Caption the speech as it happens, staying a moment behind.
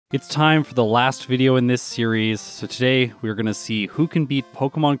It's time for the last video in this series, so today we're going to see who can beat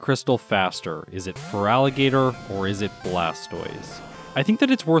Pokemon Crystal faster. Is it Feraligatr or is it Blastoise? I think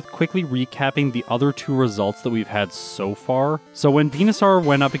that it's worth quickly recapping the other two results that we've had so far. So when Venusaur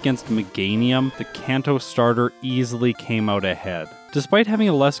went up against Meganium, the Kanto starter easily came out ahead. Despite having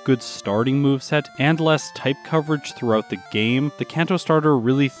a less good starting moveset and less type coverage throughout the game, the Kanto starter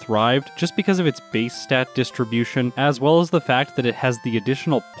really thrived just because of its base stat distribution, as well as the fact that it has the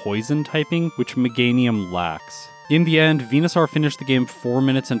additional poison typing, which Meganium lacks. In the end, Venusaur finished the game 4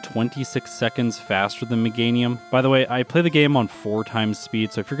 minutes and 26 seconds faster than Meganium. By the way, I play the game on 4 times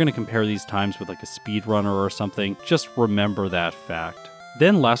speed, so if you're going to compare these times with like a speedrunner or something, just remember that fact.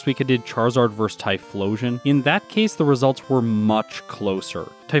 Then last week I did Charizard vs Typhlosion. In that case, the results were much closer.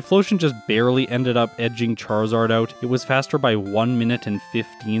 Typhlosion just barely ended up edging Charizard out. It was faster by 1 minute and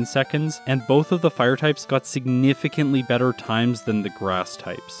 15 seconds, and both of the fire types got significantly better times than the grass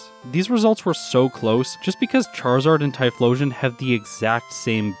types. These results were so close just because Charizard and Typhlosion have the exact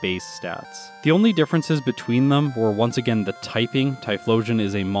same base stats. The only differences between them were once again the typing. Typhlosion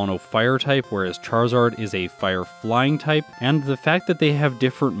is a mono fire type, whereas Charizard is a fire flying type, and the fact that they have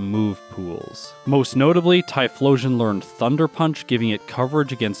different move pools. Most notably, Typhlosion learned Thunder Punch, giving it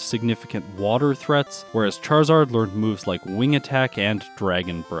coverage against significant water threats, whereas Charizard learned moves like Wing Attack and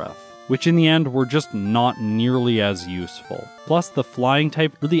Dragon Breath, which in the end were just not nearly as useful. Plus, the flying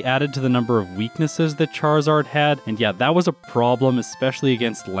type really added to the number of weaknesses that Charizard had, and yeah, that was a problem, especially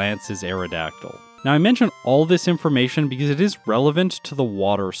against Lance's Aerodactyl. Now, I mention all this information because it is relevant to the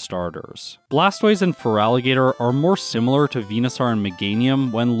water starters. Blastoise and Feraligatr are more similar to Venusaur and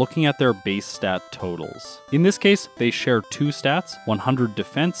Meganium when looking at their base stat totals. In this case, they share 2 stats, 100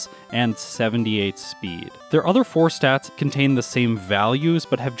 defense and 78 speed. Their other 4 stats contain the same values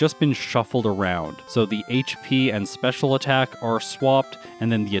but have just been shuffled around. So the HP and special attack are swapped,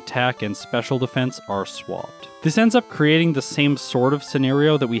 and then the attack and special defense are swapped. This ends up creating the same sort of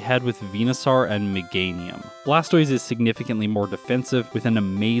scenario that we had with Venusaur and Meganium. Blastoise is significantly more defensive with an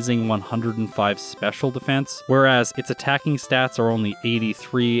amazing 105 special defense, whereas its attacking stats are only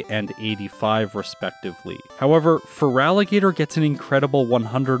 83 and 85 respectively. However, Feraligatr gets an incredible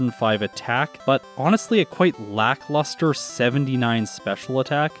 105 attack, but honestly a quite lackluster 79 special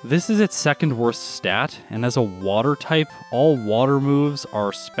attack. This is its second worst stat, and as a water type, all water moves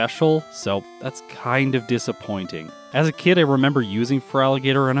are special, so that's kind of disappointing. As a kid, I remember using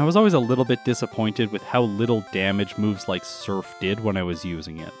Feraligatr, and I was always a little bit disappointed with how little damage moves like Surf did when I was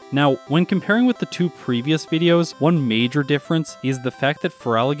using it. Now, when comparing with the 2 previous videos, one major difference is the fact that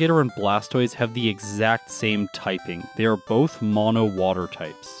Feraligatr and Blastoise have the exact same typing. They are both mono water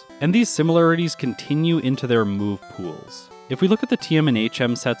types. And these similarities continue into their move pools. If we look at the TM and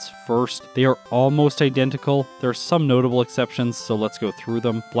HM sets first, they are almost identical. There are some notable exceptions, so let's go through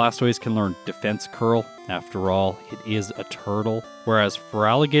them. Blastoise can learn Defense Curl. After all, it is a turtle. Whereas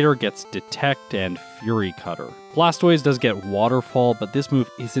Feraligatr gets Detect and Fury Cutter. Blastoise does get Waterfall, but this move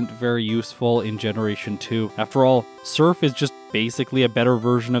isn't very useful in Generation 2. After all, Surf is just basically a better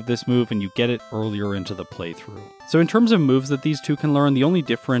version of this move, and you get it earlier into the playthrough. So in terms of moves that these two can learn, the only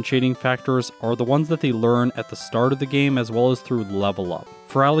differentiating factors are the ones that they learn at the start of the game as well as through level up.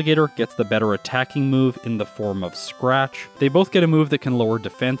 Feraligatr gets the better attacking move in the form of Scratch. They both get a move that can lower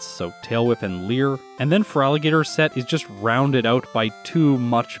defense, so Tail Whip and Leer. And then Feraligatr's set is just rounded out by 2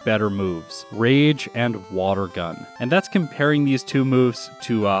 much better moves, Rage and Water Gun. And that's comparing these 2 moves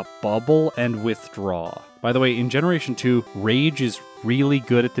to Bubble and Withdraw. By the way, in Generation 2, Rage is really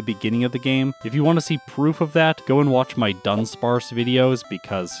good at the beginning of the game. If you want to see proof of that, go and watch my Dunsparce videos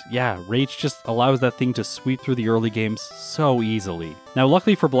because, yeah, Rage just allows that thing to sweep through the early games so easily. Now,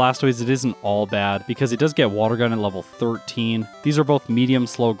 luckily for Blastoise, it isn't all bad because it does get Water Gun at level 13. These are both medium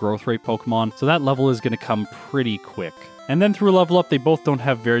slow growth rate Pokemon, so that level is going to come pretty quick. And then through level up, they both don't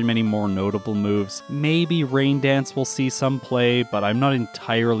have very many more notable moves. Maybe Rain Dance will see some play, but I'm not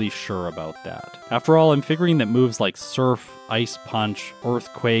entirely sure about that. After all, I'm figuring that moves like Surf, Ice Punch,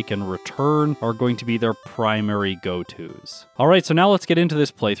 Earthquake, and Return are going to be their primary go-tos. Alright, so now let's get into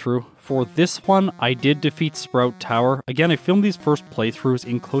this playthrough. For this one, I did defeat Sprout Tower. Again, I filmed these first playthroughs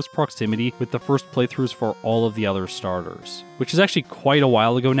in close proximity with the first playthroughs for all of the other starters, which is actually quite a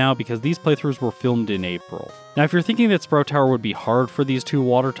while ago now because these playthroughs were filmed in April. Now, if you're thinking that Sprout Tower would be hard for these 2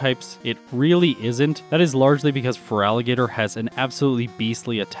 water types, it really isn't. That is largely because Feraligatr has an absolutely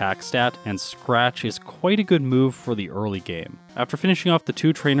beastly attack stat, and Scratch is quite a good move for the early game. After finishing off the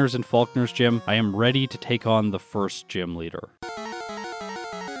 2 trainers in Faulkner's gym, I am ready to take on the first gym leader.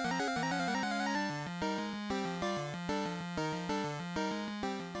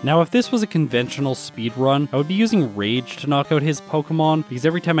 Now, if this was a conventional speed run, I would be using Rage to knock out his Pokemon, because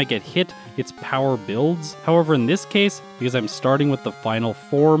every time I get hit, its power builds. However, in this case, because I'm starting with the final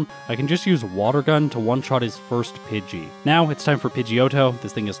form, I can just use Water Gun to one-shot his first Pidgey. Now, it's time for Pidgeotto.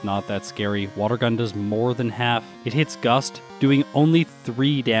 This thing is not that scary. Water Gun does more than half. It hits Gust, doing only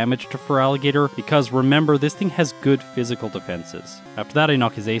 3 damage to Feraligatr, because remember, this thing has good physical defenses. After that, I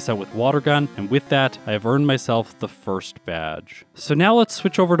knock his ace out with Water Gun, and with that, I have earned myself the first badge. So now let's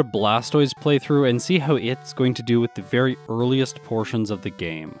switch over to Blastoise playthrough and see how it's going to do with the very earliest portions of the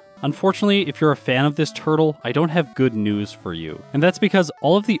game. Unfortunately, if you're a fan of this turtle, I don't have good news for you. And that's because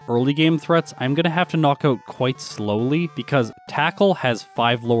all of the early game threats I'm going to have to knock out quite slowly, because Tackle has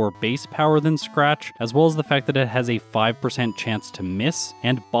 5 lower base power than Scratch, as well as the fact that it has a 5% chance to miss,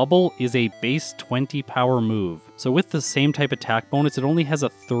 and Bubble is a base 20 power move. So with the same type attack bonus, it only has a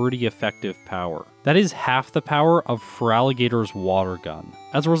 30 effective power. That is half the power of Feraligatr's Water Gun.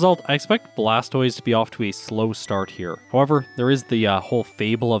 As a result, I expect Blastoise to be off to a slow start here. However, there is the whole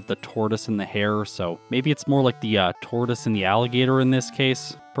fable of the tortoise and the hare, so maybe it's more like the tortoise and the alligator in this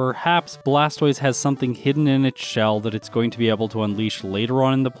case. Perhaps Blastoise has something hidden in its shell that it's going to be able to unleash later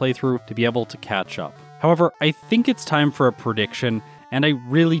on in the playthrough to be able to catch up. However, I think it's time for a prediction, and I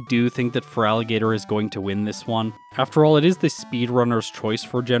really do think that Feraligatr is going to win this one. After all, it is the speedrunner's choice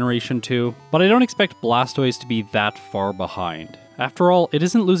for Generation 2, but I don't expect Blastoise to be that far behind. After all, it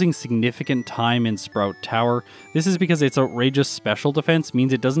isn't losing significant time in Sprout Tower. This is because its outrageous special defense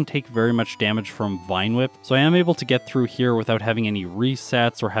means it doesn't take very much damage from Vine Whip, so I am able to get through here without having any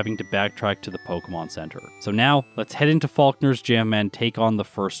resets or having to backtrack to the Pokemon Center. So now, let's head into Faulkner's gym and take on the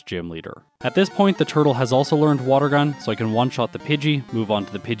first gym leader. At this point, the turtle has also learned Water Gun, so I can one-shot the Pidgey, move on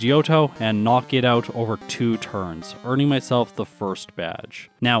to the Pidgeotto, and knock it out over 2 turns, earning myself the first badge.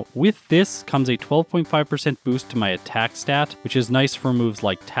 Now, with this comes a 12.5% boost to my attack stat, which is nice for moves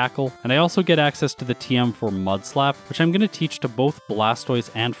like Tackle, and I also get access to the TM for Mud Slap, which I'm going to teach to both Blastoise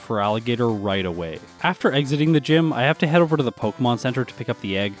and Feraligatr right away. After exiting the gym, I have to head over to the Pokemon Center to pick up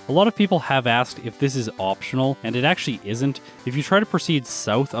the egg. A lot of people have asked if this is optional, and it actually isn't. If you try to proceed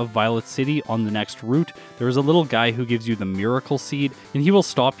south of Violet City on the next route, there is a little guy who gives you the Miracle Seed, and he will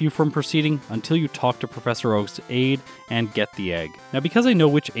stop you from proceeding until you talk to Professor Oak's aide and get the egg. Now, because I know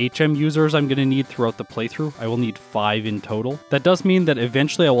which HM users I'm going to need throughout the playthrough, I will need 5 in total. That does mean that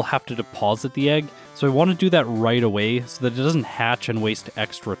eventually I will have to deposit the egg, so I want to do that right away so that it doesn't hatch and waste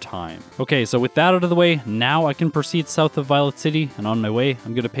extra time. Okay, so with that out of the way, now I can proceed south of Violet City, and on my way,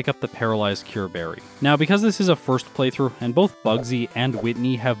 I'm going to pick up the Paralyzed Cure Berry. Now, because this is a first playthrough, and both Bugsy and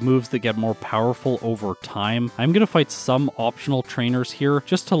Whitney have moves that get more powerful over time, I'm going to fight some optional trainers here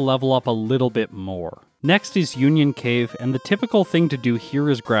just to level up a little bit more. Next is Union Cave, and the typical thing to do here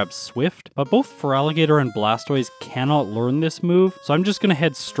is grab Swift, but both Feraligatr and Blastoise cannot learn this move, so I'm just going to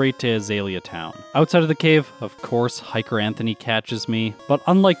head straight to Azalea Town. Outside of the cave, of course, Hiker Anthony catches me, but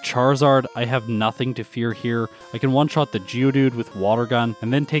unlike Charizard, I have nothing to fear here. I can one-shot the Geodude with Water Gun,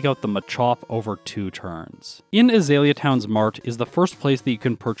 and then take out the Machop over 2 turns. In Azalea Town's Mart is the first place that you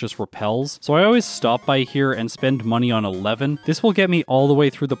can purchase repels, so I always stop by here and spend money on 11. This will get me all the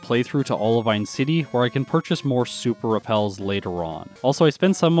way through the playthrough to Olivine City, where I can purchase more super repels later on. Also, I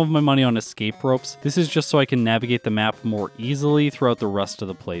spend some of my money on escape ropes. This is just so I can navigate the map more easily throughout the rest of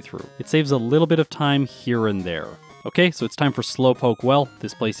the playthrough. It saves a little bit of time here and there. Okay, so it's time for Slowpoke Well.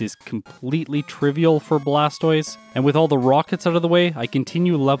 This place is completely trivial for Blastoise. And with all the rockets out of the way, I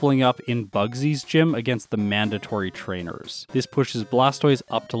continue leveling up in Bugsy's gym against the mandatory trainers. This pushes Blastoise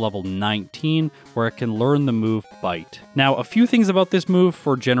up to level 19, where it can learn the move Bite. Now, a few things about this move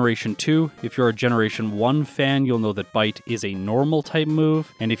for Generation 2. If you're a Generation 1 fan, you'll know that Bite is a normal type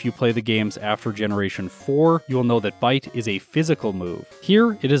move, and if you play the games after Generation 4, you'll know that Bite is a physical move.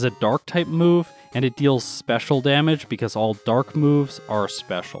 Here, it is a dark type move, and it deals special damage because all dark moves are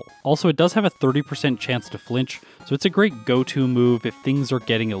special. Also, it does have a 30% chance to flinch, so it's a great go-to move if things are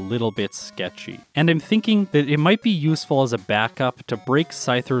getting a little bit sketchy. And I'm thinking that it might be useful as a backup to break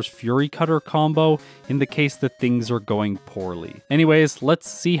Scyther's Fury Cutter combo in the case that things are going poorly. Anyways,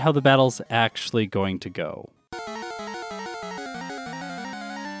 let's see how the battle's actually going to go.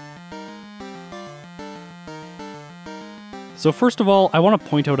 So first of all, I want to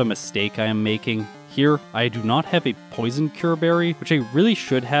point out a mistake I am making. Here, I do not have a Poison Cure Berry, which I really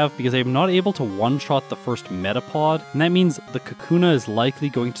should have because I am not able to one-shot the first Metapod, and that means the Kakuna is likely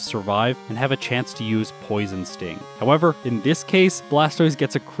going to survive and have a chance to use Poison Sting. However, in this case, Blastoise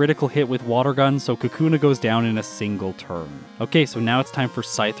gets a critical hit with Water Gun, so Kakuna goes down in a single turn. Okay, so now it's time for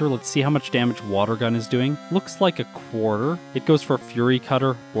Scyther. Let's see how much damage Water Gun is doing. Looks like a quarter. It goes for Fury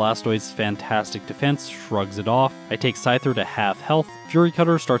Cutter. Blastoise's fantastic defense shrugs it off. I take Scyther to half health. Fury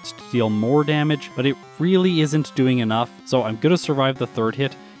Cutter starts to deal more damage, but it really isn't doing enough, so I'm gonna survive the third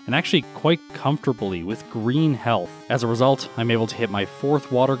hit, and actually quite comfortably with green health. As a result, I'm able to hit my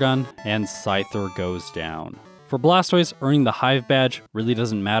fourth Water Gun, and Scyther goes down. For Blastoise, earning the Hive Badge really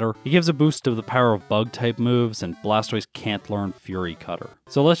doesn't matter. It gives a boost to the power of Bug-type moves, and Blastoise can't learn Fury Cutter.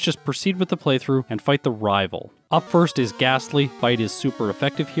 So let's just proceed with the playthrough and fight the rival. Up first is Ghastly. Bite is super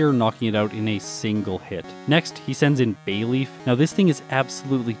effective here, knocking it out in a single hit. Next, he sends in Bayleaf. Now this thing is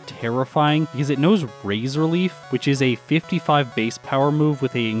absolutely terrifying because it knows Razor Leaf, which is a 55 base power move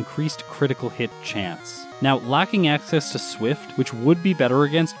with an increased critical hit chance. Now, lacking access to Swift, which would be better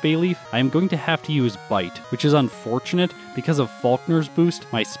against Bayleaf, I am going to have to use Bite, which is unfortunate because of Faulkner's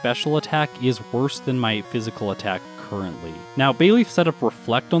boost. My special attack is worse than my physical attack currently. Now, Bayleaf set up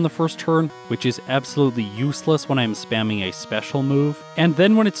Reflect on the first turn, which is absolutely useless when I'm spamming a special move. And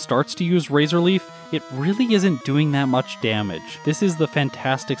then when it starts to use Razor Leaf, it really isn't doing that much damage. This is the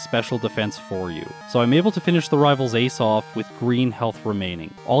fantastic special defense for you. So I'm able to finish the rival's ace off with green health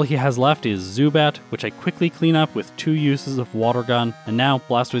remaining. All he has left is Zubat, which I quickly clean up with 2 uses of Water Gun, and now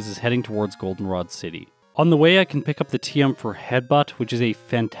Blastoise is heading towards Goldenrod City. On the way, I can pick up the TM for Headbutt, which is a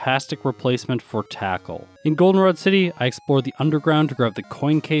fantastic replacement for Tackle. In Goldenrod City, I explore the underground to grab the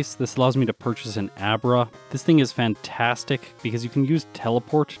coin case. This allows me to purchase an Abra. This thing is fantastic because you can use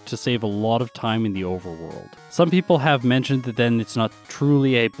Teleport to save a lot of time in the overworld. Some people have mentioned that then it's not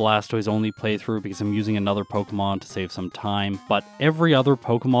truly a Blastoise only playthrough because I'm using another Pokemon to save some time, but every other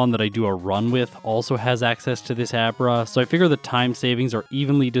Pokemon that I do a run with also has access to this Abra, so I figure the time savings are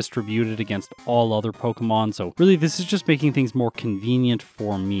evenly distributed against all other Pokemon, so really this is just making things more convenient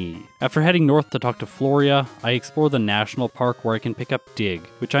for me. After heading north to talk to Floria, I explore the national park where I can pick up Dig,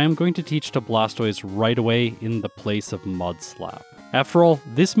 which I am going to teach to Blastoise right away in the place of Mudslap. After all,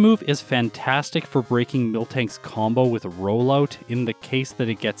 this move is fantastic for breaking Miltank's combo with Rollout in the case that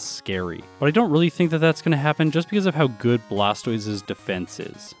it gets scary. But I don't really think that that's going to happen just because of how good Blastoise's defense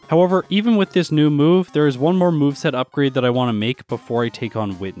is. However, even with this new move, there is one more moveset upgrade that I want to make before I take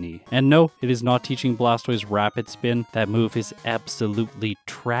on Whitney. And no, it is not teaching Blastoise Rapid Spin. That move is absolutely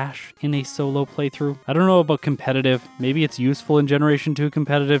trash in a solo playthrough. I don't know about competitive. Maybe it's useful in Generation 2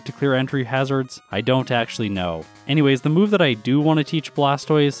 competitive to clear entry hazards. I don't actually know. Anyways, the move that I do want to teach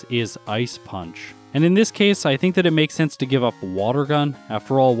Blastoise is Ice Punch. And in this case, I think that it makes sense to give up Water Gun.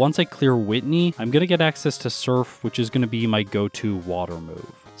 After all, once I clear Whitney, I'm going to get access to Surf, which is going to be my go-to water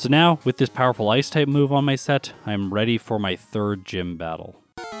move. So now, with this powerful Ice-type move on my set, I'm ready for my third gym battle.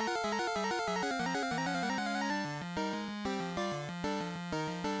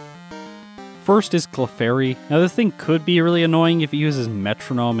 First is Clefairy. Now this thing could be really annoying if it uses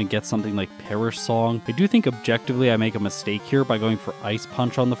Metronome and gets something like Perish Song. I do think objectively I make a mistake here by going for Ice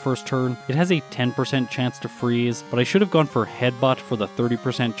Punch on the first turn. It has a 10% chance to freeze, but I should have gone for Headbutt for the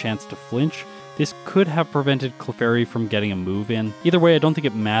 30% chance to flinch. This could have prevented Clefairy from getting a move in. Either way, I don't think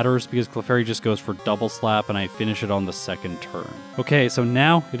it matters because Clefairy just goes for Double Slap and I finish it on the second turn. Okay, so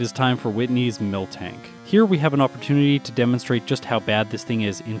now it is time for Whitney's Miltank. Here we have an opportunity to demonstrate just how bad this thing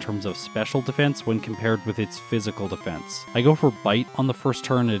is in terms of special defense when compared with its physical defense. I go for Bite on the first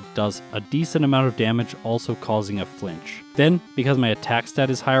turn and it does a decent amount of damage, also causing a flinch. Then, because my attack stat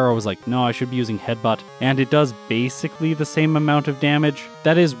is higher, I was like, no, I should be using Headbutt, and it does basically the same amount of damage.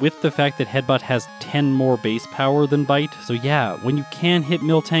 That is with the fact that Headbutt has 10 more base power than Bite, so yeah, when you can hit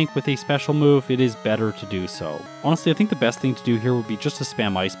Miltank with a special move, it is better to do so. Honestly, I think the best thing to do here would be just to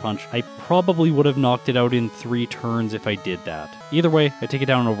spam Ice Punch. I probably would have knocked it out in 3 turns if I did that. Either way, I take it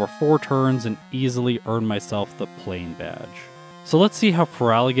down over 4 turns and easily earn myself the Plain Badge. So let's see how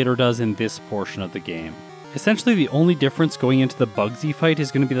Feraligatr does in this portion of the game. Essentially, the only difference going into the Bugsy fight is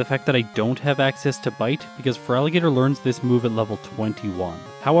going to be the fact that I don't have access to Bite, because Feraligatr learns this move at level 21.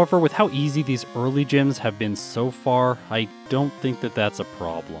 However, with how easy these early gyms have been so far, I don't think that that's a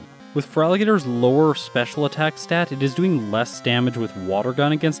problem. With Feraligatr's lower special attack stat, it is doing less damage with Water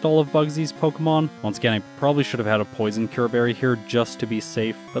Gun against all of Bugsy's Pokemon. Once again, I probably should have had a Poison Cure Berry here just to be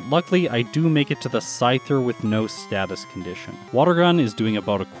safe, but luckily I do make it to the Scyther with no status condition. Water Gun is doing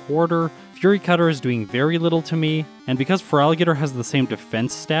about a quarter, Fury Cutter is doing very little to me, and because Feraligatr has the same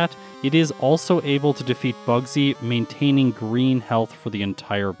defense stat, it is also able to defeat Bugsy, maintaining green health for the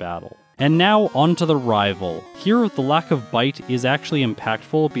entire battle. And now onto the rival. Here, the lack of bite is actually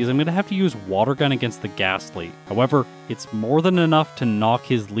impactful because I'm going to have to use Water Gun against the Ghastly. However, it's more than enough to knock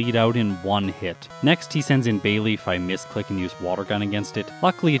his lead out in one hit. Next, he sends in Bayleaf. I misclick and use Water Gun against it.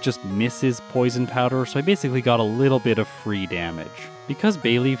 Luckily, it just misses Poison Powder, so I basically got a little bit of free damage. Because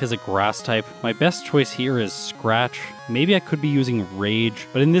Bayleaf is a grass type, my best choice here is Scratch. Maybe I could be using Rage,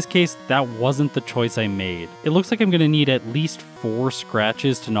 but in this case, that wasn't the choice I made. It looks like I'm going to need at least 4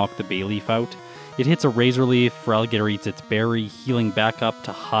 scratches to knock the Bayleaf out. It hits a Razor Leaf, Feraligatr eats its berry, healing back up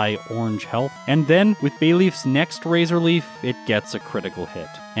to high orange health. And then, with Bayleaf's next Razor Leaf, it gets a critical hit.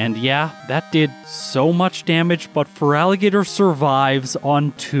 And yeah, that did so much damage, but Feraligatr survives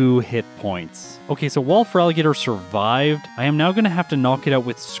on 2 hit points. Okay, so while Feraligatr survived, I am now going to have to knock it out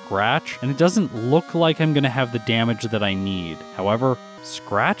with Scratch, and it doesn't look like I'm going to have the damage that I need. However,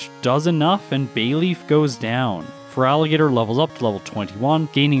 Scratch does enough and Bayleaf goes down. Feraligatr levels up to level 21,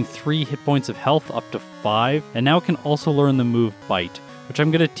 gaining 3 hit points of health up to 5, and now can also learn the move Bite, which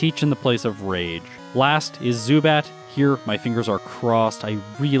I'm going to teach in the place of Rage. Last is Zubat. Here, my fingers are crossed. I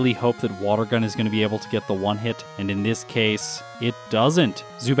really hope that Water Gun is going to be able to get the one hit, and in this case, it doesn't.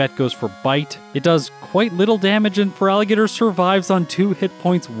 Zubat goes for Bite. It does quite little damage, and Feraligatr survives on 2 hit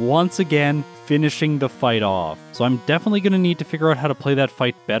points once again, finishing the fight off. So I'm definitely going to need to figure out how to play that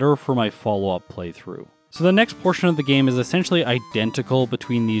fight better for my follow-up playthrough. So the next portion of the game is essentially identical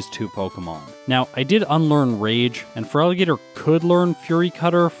between these two Pokemon. Now, I did unlearn Rage, and Feraligatr could learn Fury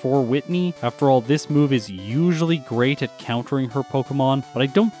Cutter for Whitney. After all, this move is usually great at countering her Pokemon, but I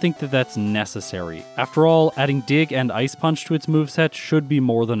don't think that that's necessary. After all, adding Dig and Ice Punch to its moveset should be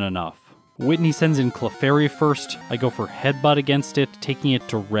more than enough. Whitney sends in Clefairy first. I go for Headbutt against it, taking it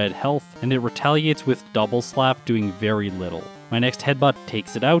to red health, and it retaliates with Double Slap, doing very little. My next Headbutt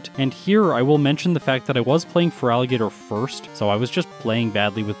takes it out, and here I will mention the fact that I was playing Feraligatr first, so I was just playing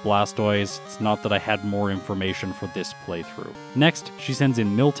badly with Blastoise. It's not that I had more information for this playthrough. Next, she sends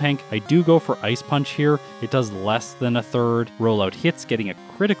in Miltank. I do go for Ice Punch here. It does less than a third. Rollout hits, getting a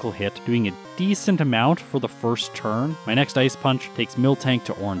critical hit, doing a decent amount for the first turn. My next Ice Punch takes Miltank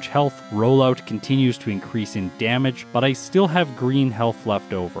to orange health. Rollout continues to increase in damage, but I still have green health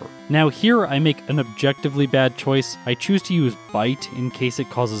left over. Now here I make an objectively bad choice. I choose to use Bite in case it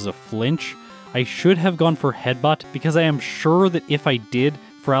causes a flinch. I should have gone for Headbutt because I am sure that if I did,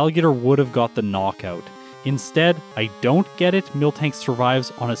 Feraligatr would have got the knockout. Instead, I don't get it. Miltank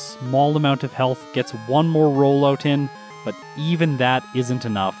survives on a small amount of health, gets one more rollout in, but even that isn't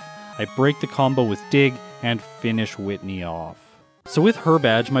enough. I break the combo with Dig and finish Whitney off. So with her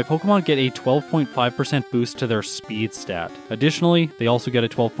badge, my Pokemon get a 12.5% boost to their speed stat. Additionally, they also get a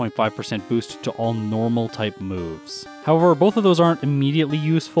 12.5% boost to all normal type moves. However, both of those aren't immediately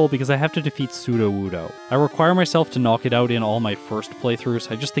useful because I have to defeat Sudowoodo. I require myself to knock it out in all my first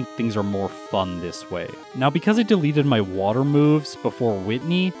playthroughs. I just think things are more fun this way. Now, because I deleted my water moves before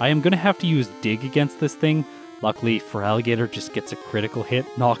Whitney, I am going to have to use Dig against this thing. Luckily, Feraligatr just gets a critical hit,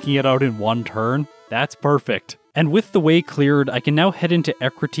 knocking it out in one turn. That's perfect. And with the way cleared, I can now head into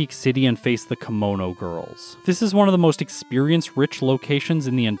Ecruteak City and face the Kimono Girls. This is one of the most experience-rich locations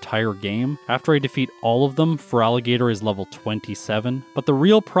in the entire game. After I defeat all of them, Feraligatr is level 27. But the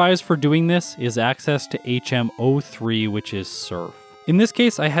real prize for doing this is access to HM03, which is Surf. In this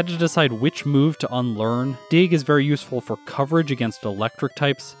case, I had to decide which move to unlearn. Dig is very useful for coverage against electric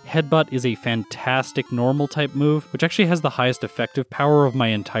types. Headbutt is a fantastic normal type move, which actually has the highest effective power of my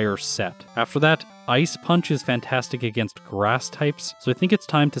entire set. After that, Ice Punch is fantastic against grass types, so I think it's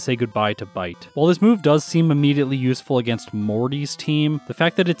time to say goodbye to Bite. While this move does seem immediately useful against Morty's team, the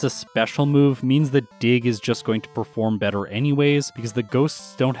fact that it's a special move means that Dig is just going to perform better anyways, because the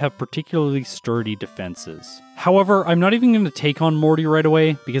ghosts don't have particularly sturdy defenses. However, I'm not even going to take on Morty right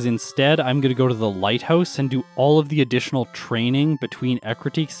away, because instead I'm going to go to the lighthouse and do all of the additional training between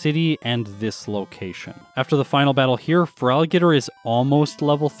Ecruteak City and this location. After the final battle here, Feraligatr is almost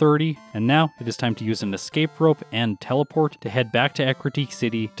level 30, and now it is time to use an escape rope and teleport to head back to Ecruteak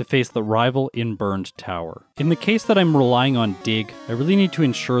City to face the rival Inburned Tower. In the case that I'm relying on Dig, I really need to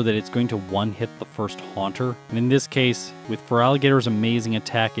ensure that it's going to one-hit the first Haunter, and in this case, with Feraligatr's amazing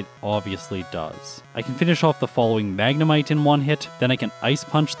attack, it obviously does. I can finish off the following Magnemite in one hit, then I can Ice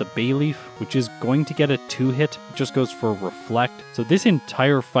Punch the Bayleaf, which is going to get a 2-hit, it just goes for Reflect, so this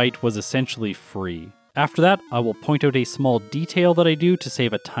entire fight was essentially free. After that, I will point out a small detail that I do to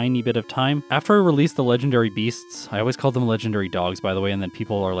save a tiny bit of time. After I release the legendary beasts, I always call them legendary dogs, by the way, and then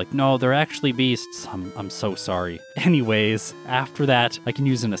people are like, no, they're actually beasts. I'm so sorry. Anyways, after that, I can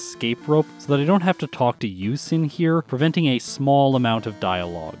use an escape rope so that I don't have to talk to Use in here, preventing a small amount of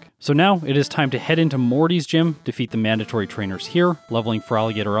dialogue. So now it is time to head into Morty's gym, defeat the mandatory trainers here, leveling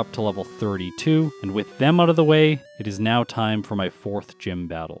Feraligatr up to level 32, and with them out of the way, it is now time for my 4th gym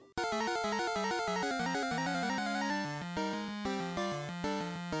battle.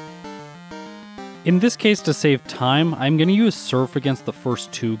 In this case, to save time, I'm going to use Surf against the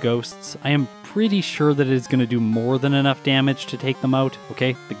first 2 ghosts. I am pretty sure that it is going to do more than enough damage to take them out.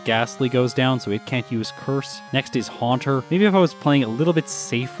 Okay, the Ghastly goes down, so it can't use Curse. Next is Haunter. Maybe if I was playing a little bit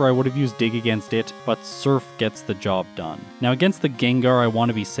safer, I would have used Dig against it, but Surf gets the job done. Now against the Gengar, I want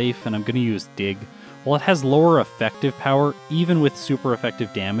to be safe, and I'm going to use Dig. While it has lower effective power, even with super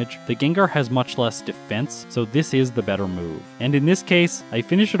effective damage, the Gengar has much less defense, so this is the better move. And in this case, I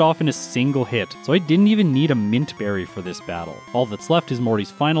finish it off in a single hit, so I didn't even need a Mint Berry for this battle. All that's left is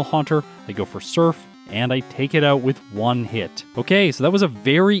Morty's final Haunter, I go for Surf, and I take it out with 1 hit. Okay, so that was a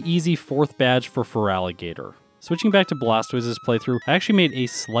very easy 4th badge for Feraligatr. Switching back to Blastoise's playthrough, I actually made a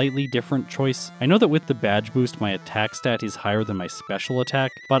slightly different choice. I know that with the badge boost, my attack stat is higher than my special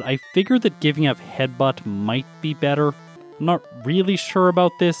attack, but I figured that giving up Headbutt might be better. I'm not really sure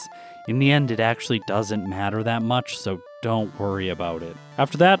about this. In the end, it actually doesn't matter that much, so don't worry about it.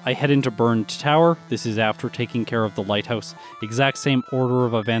 After that, I head into Burned Tower. This is after taking care of the lighthouse. Exact same order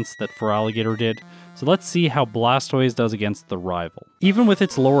of events that Feraligatr did. So let's see how Blastoise does against the rival. Even with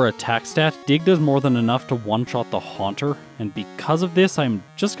its lower attack stat, Dig does more than enough to one-shot the Haunter, and because of this, I'm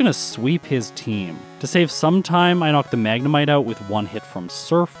just gonna sweep his team. To save some time, I knock the Magnemite out with 1 hit from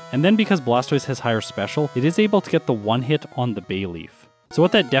Surf, and then because Blastoise has higher special, it is able to get the 1 hit on the Bayleaf. So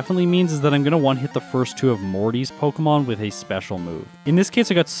what that definitely means is that I'm going to one-hit the first 2 of Morty's Pokemon with a special move. In this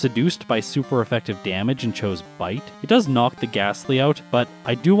case, I got seduced by super effective damage and chose Bite. It does knock the Ghastly out, but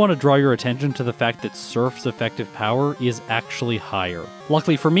I do want to draw your attention to the fact that Surf's effective power is actually higher.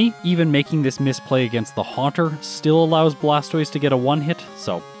 Luckily for me, even making this misplay against the Haunter still allows Blastoise to get a 1-hit,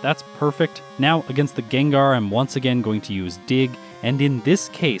 so that's perfect. Now, against the Gengar, I'm once again going to use Dig, and in this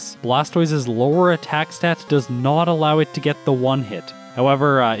case, Blastoise's lower attack stat does not allow it to get the 1-hit.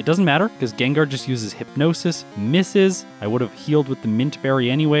 However, it doesn't matter, because Gengar just uses Hypnosis, misses, I would have healed with the Mint Berry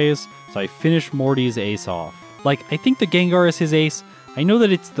anyways, so I finish Morty's ace off. Like, I think the Gengar is his ace, I know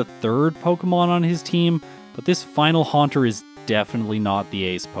that it's the 3rd Pokemon on his team, but this final Haunter is definitely not the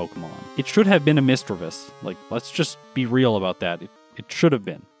ace Pokemon. It should have been a Misdreavus, like, let's just be real about that, it should have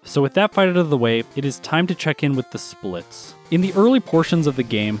been. So with that fight out of the way, it is time to check in with the splits. In the early portions of the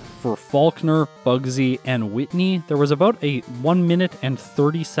game, for Falkner, Bugsy, and Whitney, there was about a 1 minute and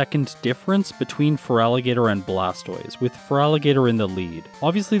 30 second difference between Feraligatr and Blastoise, with Feraligatr in the lead.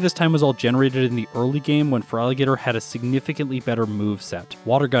 Obviously this time was all generated in the early game when Feraligatr had a significantly better moveset.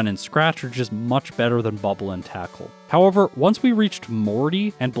 Water Gun and Scratch are just much better than Bubble and Tackle. However, once we reached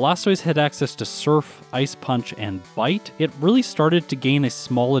Morty, and Blastoise had access to Surf, Ice Punch, and Bite, it really started to gain a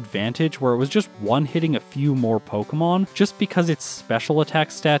small advantage where it was just one-hitting a few more Pokemon, just because its special attack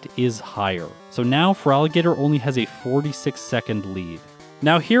stat is higher. So now Feraligatr only has a 46-second lead.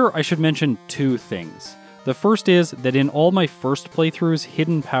 Now here I should mention 2 things. The first is that in all my first playthroughs,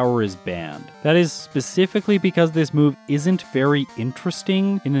 Hidden Power is banned. That is specifically because this move isn't very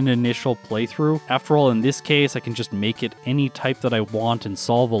interesting in an initial playthrough. After all, in this case, I can just make it any type that I want and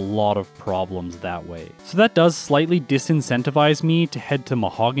solve a lot of problems that way. So that does slightly disincentivize me to head to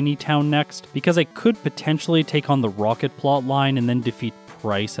Mahogany Town next, because I could potentially take on the Rocket plotline and then defeat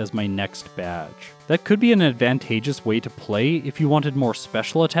Price as my next badge. That could be an advantageous way to play if you wanted more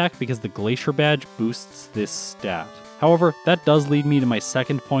special attack because the Glacier badge boosts this stat. However, that does lead me to my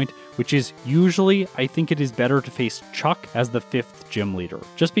second point, which is usually I think it is better to face Chuck as the 5th gym leader,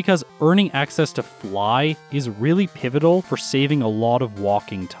 just because earning access to Fly is really pivotal for saving a lot of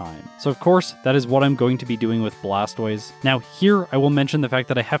walking time. So of course, that is what I'm going to be doing with Blastoise. Now here, I will mention the fact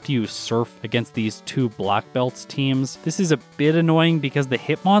that I have to use Surf against these 2 Black Belts teams. This is a bit annoying because the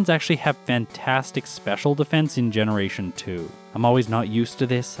Hitmons actually have fantastic special defense in Generation 2. I'm always not used to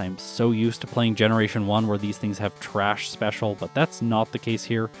this. I'm so used to playing Generation 1 where these things have trash special, but that's not the case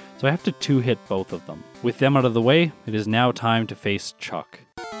here, so I have to 2-hit both of them. With them out of the way, it is now time to face Chuck.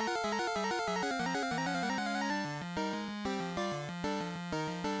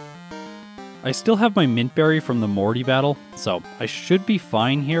 I still have my Mint Berry from the Morty battle, so I should be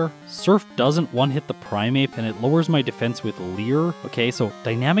fine here. Surf doesn't one-hit the Primeape, and it lowers my defense with Leer. Okay, so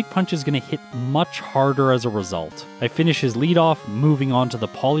Dynamic Punch is going to hit much harder as a result. I finish his lead off, moving on to the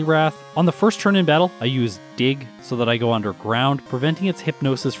Poliwrath. On the first turn in battle, I use Dig so that I go underground, preventing its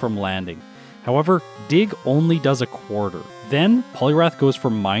Hypnosis from landing. However, Dig only does a quarter. Then, Poliwrath goes for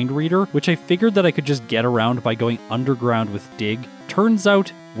Mind Reader, which I figured that I could just get around by going underground with Dig. Turns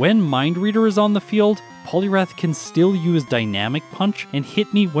out, when Mind Reader is on the field, Poliwrath can still use Dynamic Punch and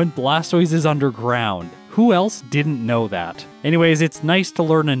hit me when Blastoise is underground. Who else didn't know that? Anyways, it's nice to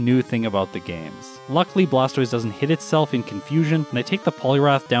learn a new thing about the games. Luckily, Blastoise doesn't hit itself in confusion, and I take the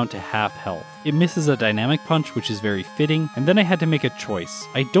Poliwrath down to half health. It misses a Dynamic Punch, which is very fitting, and then I had to make a choice.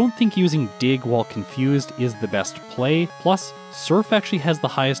 I don't think using Dig while confused is the best play, plus Surf actually has the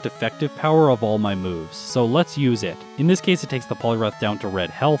highest effective power of all my moves, so let's use it. In this case, it takes the Poliwrath down to red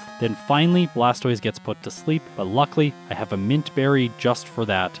health, then finally Blastoise gets put to sleep, but luckily I have a Mint Berry just for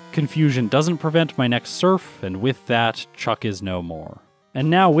that. Confusion doesn't prevent my next Surf, and with that, Chuck is no more. And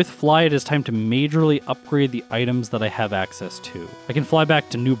now, with Fly, it is time to majorly upgrade the items that I have access to. I can fly back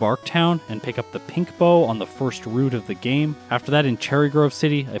to New Barktown and pick up the Pink Bow on the first route of the game. After that, in Cherry Grove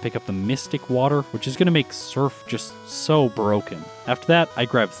City, I pick up the Mystic Water, which is going to make Surf just so broken. After that, I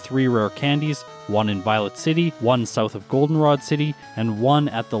grab 3 rare candies, 1 in Violet City, 1 south of Goldenrod City, and 1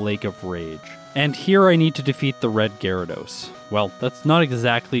 at the Lake of Rage. And here I need to defeat the red Gyarados. Well, that's not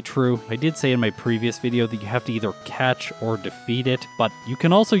exactly true. I did say in my previous video that you have to either catch or defeat it, but you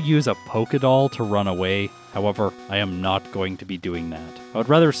can also use a Pokédoll to run away. However, I am not going to be doing that. I would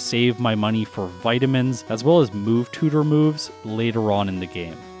rather save my money for vitamins as well as move tutor moves later on in the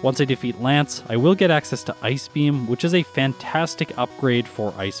game. Once I defeat Lance, I will get access to Ice Beam, which is a fantastic upgrade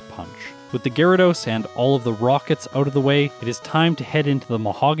for Ice Punch. With the Gyarados and all of the rockets out of the way, it is time to head into the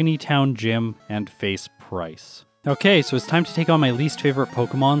Mahogany Town gym and face Price. Okay, so it's time to take on my least favorite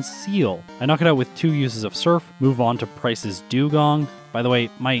Pokemon, Seal. I knock it out with 2 uses of Surf, move on to Price's Dugong. By the way,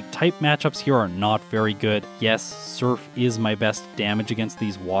 my type matchups here are not very good. Yes, Surf is my best damage against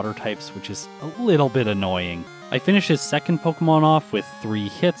these water types, which is a little bit annoying. I finish his second Pokemon off with 3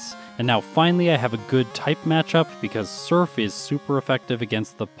 hits, and now finally I have a good type matchup because Surf is super effective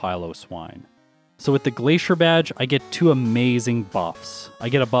against the Piloswine. So with the Glacier Badge, I get 2 amazing buffs. I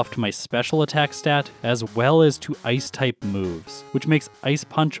get a buff to my special attack stat, as well as to Ice-type moves, which makes Ice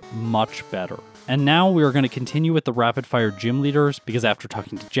Punch much better. And now we are going to continue with the Rapid Fire Gym Leaders, because after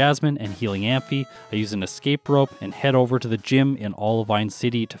talking to Jasmine and healing Amphi, I use an escape rope and head over to the gym in Olivine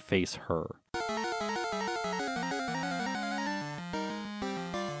City to face her.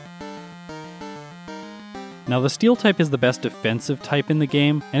 Now the Steel type is the best defensive type in the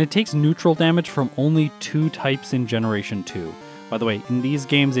game, and it takes neutral damage from only 2 types in Generation 2. By the way, in these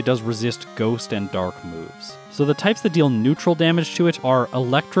games it does resist Ghost and Dark moves. So the types that deal neutral damage to it are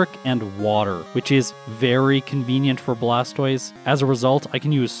Electric and Water, which is very convenient for Blastoise. As a result, I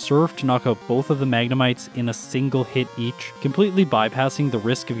can use Surf to knock out both of the Magnemites in a single hit each, completely bypassing the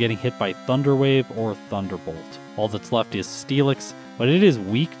risk of getting hit by Thunder Wave or Thunderbolt. All that's left is Steelix, but it is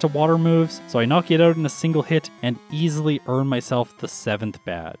weak to water moves, so I knock it out in a single hit and easily earn myself the 7th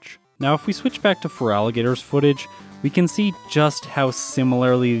badge. Now if we switch back to Feraligatr's footage, we can see just how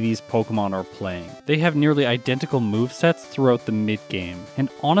similarly these Pokemon are playing. They have nearly identical movesets throughout the mid-game, and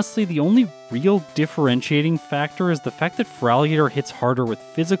honestly the only real differentiating factor is the fact that Feraligatr hits harder with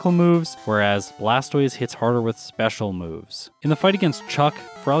physical moves, whereas Blastoise hits harder with special moves. In the fight against Chuck,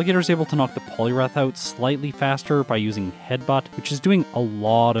 Feraligatr is able to knock the Poliwrath out slightly faster by using Headbutt, which is doing a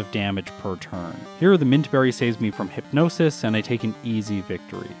lot of damage per turn. Here the Mint Berry saves me from Hypnosis, and I take an easy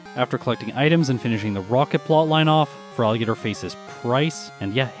victory. After collecting items and finishing the Rocket plotline off, Feraligatr faces Price,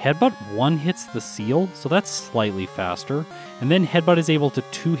 and yeah, Headbutt 1-hits the Seal, so that's slightly faster, and then Headbutt is able to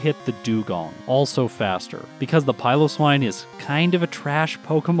 2-hit the Dugong, also faster. Because the Piloswine is kind of a trash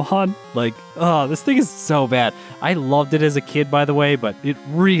Pokemon, this thing is so bad. I loved it as a kid, by the way, but it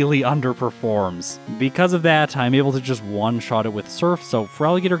really underperforms. Because of that, I'm able to just one-shot it with Surf, so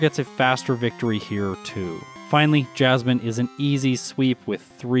Feraligatr gets a faster victory here too. Finally, Jasmine is an easy sweep with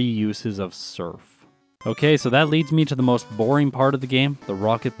 3 uses of Surf. Okay, so that leads me to the most boring part of the game, the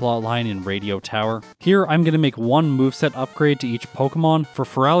Rocket plotline in Radio Tower. Here, I'm going to make 1 moveset upgrade to each Pokemon. For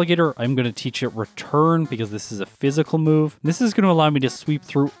Feraligatr, I'm going to teach it Return, because this is a physical move. This is going to allow me to sweep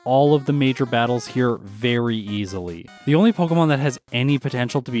through all of the major battles here very easily. The only Pokemon that has any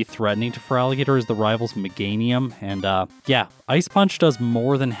potential to be threatening to Feraligatr is the rival's Meganium, and yeah, Ice Punch does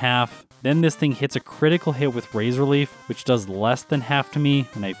more than half. Then this thing hits a critical hit with Razor Leaf, which does less than half to me,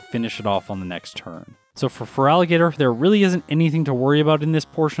 and I finish it off on the next turn. So for Feraligatr, there really isn't anything to worry about in this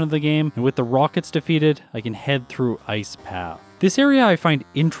portion of the game, and with the rockets defeated, I can head through Ice Path. This area I find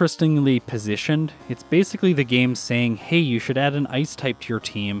interestingly positioned. It's basically the game saying, hey, you should add an ice type to your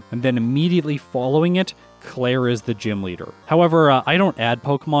team, and then immediately following it, Claire is the gym leader. However, I don't add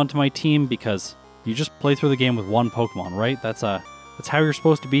Pokemon to my team because you just play through the game with one Pokemon, right? That's how you're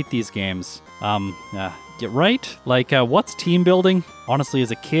supposed to beat these games. Get right? Like, what's team building? Honestly,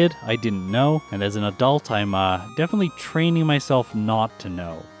 as a kid, I didn't know, and as an adult, I'm definitely training myself not to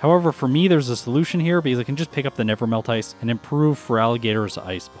know. However, for me, there's a solution here because I can just pick up the Nevermelt Ice and improve Feraligatr's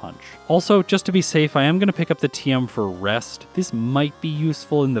Ice Punch. Also, just to be safe, I am going to pick up the TM for Rest. This might be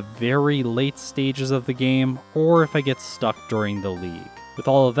useful in the very late stages of the game, or if I get stuck during the league. With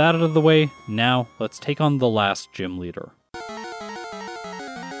all of that out of the way, now let's take on the last gym leader.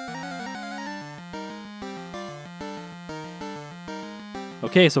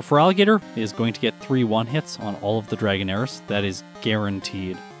 Okay, so Feraligatr is going to get 3 one-hits on all of the Dragonairs. That is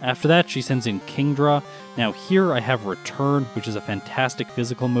guaranteed. After that, she sends in Kingdra. Now here I have Return, which is a fantastic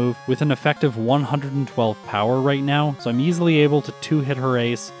physical move with an effective 112 power right now, so I'm easily able to 2-hit her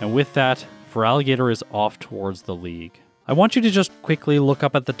ace, and with that, Feraligatr is off towards the league. I want you to just quickly look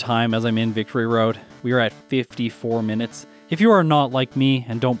up at the time as I'm in Victory Road. We are at 54 minutes. If you are not like me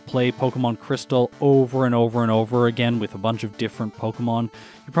and don't play Pokemon Crystal over and over and over again with a bunch of different Pokemon,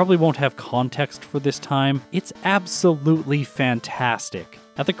 you probably won't have context for this time. It's absolutely fantastic.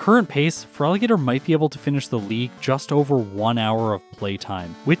 At the current pace, Feraligatr might be able to finish the league just over 1 hour of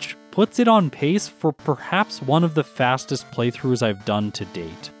playtime, which puts it on pace for perhaps one of the fastest playthroughs I've done to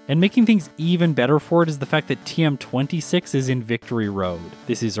date. And making things even better for it is the fact that TM26 is in Victory Road.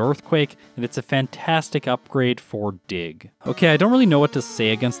 This is Earthquake, and it's a fantastic upgrade for Dig. Okay, I don't really know what to say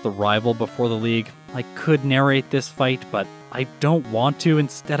against the rival before the league. I could narrate this fight, but I don't want to.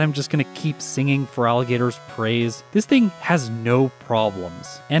 Instead, I'm just going to keep singing Feraligatr's praise. This thing has no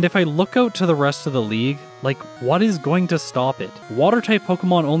problems. And if I look out to the rest of the league, like, what is going to stop it? Water-type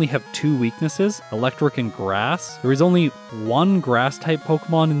Pokemon only have 2 weaknesses, Electric and Grass. There is only 1 Grass-type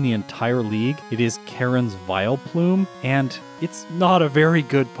Pokemon in the entire league. It is Karen's Vileplume, and it's not a very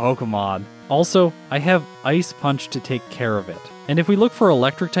good Pokemon. Also, I have Ice Punch to take care of it. And if we look for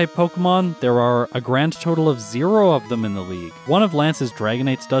Electric-type Pokemon, there are a grand total of 0 of them in the league. One of Lance's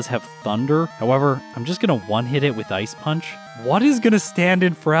Dragonites does have Thunder, however, I'm just going to one-hit it with Ice Punch. What is going to stand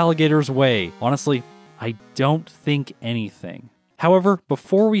in Feraligatr's way? Honestly, I don't think anything. However,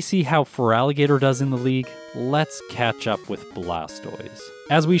 before we see how Feraligatr does in the league, let's catch up with Blastoise.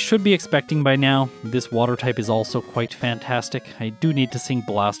 As we should be expecting by now, this water type is also quite fantastic. I do need to sing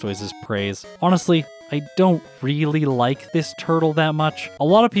Blastoise's praise. Honestly, I don't really like this turtle that much. A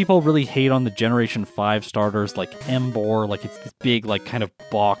lot of people really hate on the Generation 5 starters like Emboar, like it's this big, like kind of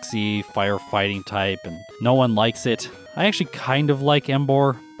boxy firefighting type, and no one likes it. I actually kind of like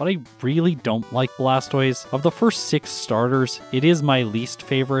Emboar, but I really don't like Blastoise. Of the first 6 starters, it is my least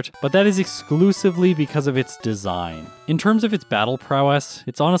favorite, but that is exclusively because of its design. In terms of its battle prowess,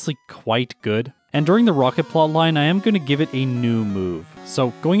 it's honestly quite good. And during the Rocket plotline, I am going to give it a new move.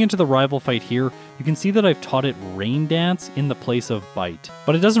 So going into the rival fight here, you can see that I've taught it Rain Dance in the place of Bite.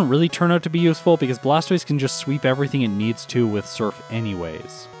 But it doesn't really turn out to be useful because Blastoise can just sweep everything it needs to with Surf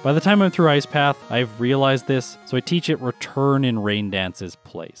anyways. By the time I'm through Ice Path, I've realized this, so I teach it Return in Rain Dance's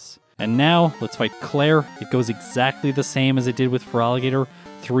place. And now, let's fight Claire. It goes exactly the same as it did with Feraligatr,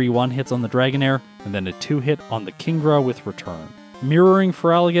 3 one-hits on the Dragonair, and then a 2-hit on the Kingdra with Return. Mirroring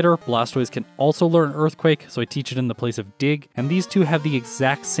Feraligatr, Blastoise can also learn Earthquake, so I teach it in the place of Dig, and these two have the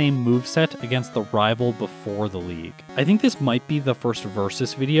exact same moveset against the rival before the league. I think this might be the first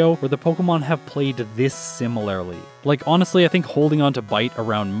Versus video where the Pokemon have played this similarly. Like, honestly, I think holding on to Bite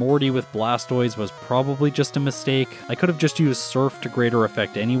around Morty with Blastoise was probably just a mistake. I could have just used Surf to greater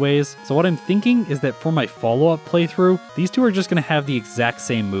effect anyways, so what I'm thinking is that for my follow-up playthrough, these two are just going to have the exact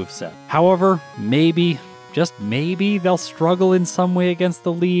same moveset. However, maybe, just maybe, they'll struggle in some way against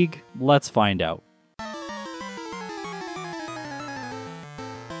the league. Let's find out.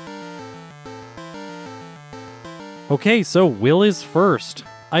 Okay, so Will is first.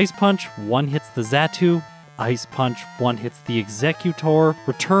 Ice Punch one-hits the Xatu, Ice Punch one-hits the Executor,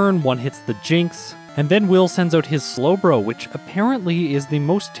 Return one-hits the Jinx, and then Will sends out his Slowbro, which apparently is the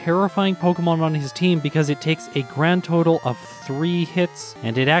most terrifying Pokemon on his team because it takes a grand total of 3 hits,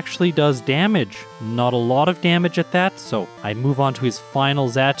 and it actually does damage. Not a lot of damage at that, so I move on to his final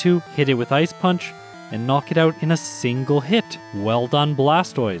Xatu, hit it with Ice Punch, and knock it out in a single hit. Well done,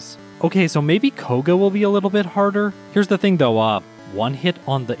 Blastoise. Okay, so maybe Koga will be a little bit harder. Here's the thing though, 1 hit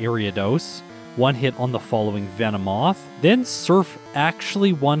on the Ariados, one-hit on the following Venomoth. Then Surf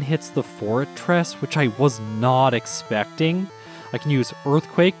actually one-hits the Fortress, which I was not expecting. I can use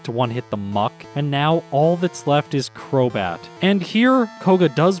Earthquake to one-hit the Muck, and now all that's left is Crobat. And here, Koga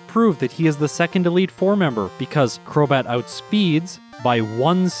does prove that he is the second Elite Four member, because Crobat outspeeds, by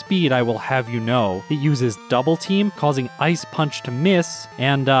 1 speed I will have you know. It uses Double Team, causing Ice Punch to miss,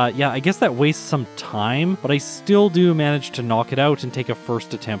 and yeah, I guess that wastes some time, but I still do manage to knock it out and take a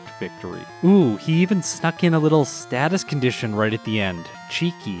first attempt victory. Ooh, he even snuck in a little status condition right at the end.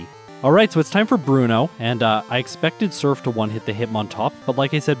 Cheeky. Alright, so it's time for Bruno, and I expected Surf to one-hit the Hitmontop, but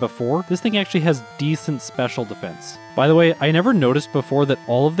like I said before, this thing actually has decent special defense. By the way, I never noticed before that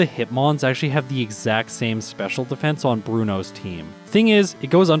all of the Hitmons actually have the exact same special defense on Bruno's team. Thing is,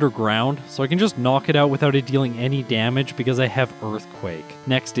 it goes underground, so I can just knock it out without it dealing any damage because I have Earthquake.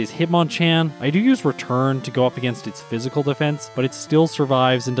 Next is Hitmonchan. I do use Return to go up against its physical defense, but it still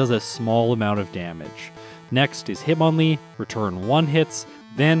survives and does a small amount of damage. Next is Hitmonlee, Return 1 hits.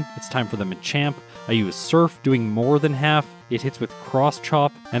 Then it's time for the Machamp. I use Surf, doing more than half. It hits with Cross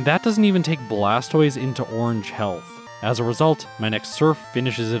Chop, and that doesn't even take Blastoise into orange health. As a result, my next Surf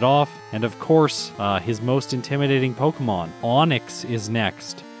finishes it off, and of course, his most intimidating Pokemon, Onix, is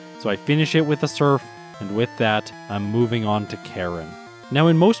next. So I finish it with a Surf, and with that, I'm moving on to Karen. Now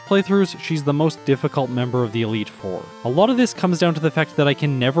in most playthroughs, she's the most difficult member of the Elite Four. A lot of this comes down to the fact that I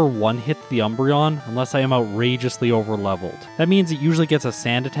can never one-hit the Umbreon unless I am outrageously over-leveled. That means it usually gets a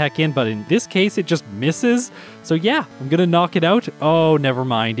Sand attack in, but in this case it just misses. So yeah, I'm gonna knock it out. Oh, never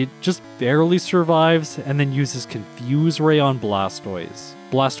mind, it just barely survives and then uses Confuse Ray on Blastoise.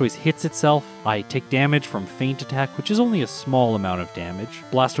 Blastoise hits itself, I take damage from Feint Attack, which is only a small amount of damage.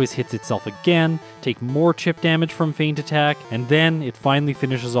 Blastoise hits itself again, take more chip damage from Feint Attack, and then it finally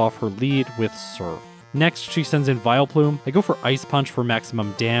finishes off her lead with Surf. Next, she sends in Vileplume. I go for Ice Punch for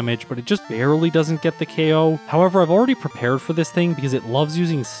maximum damage, but it just barely doesn't get the KO. However, I've already prepared for this thing because it loves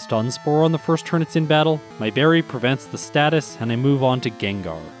using Stun Spore on the first turn it's in battle. My berry prevents the status, and I move on to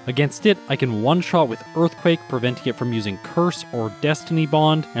Gengar. Against it, I can one-shot with Earthquake, preventing it from using Curse or Destiny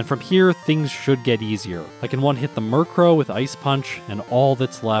Bond, and from here, things should get easier. I can one-hit the Murkrow with Ice Punch, and all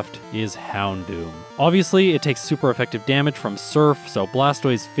that's left is Houndoom. Obviously, it takes super effective damage from Surf, so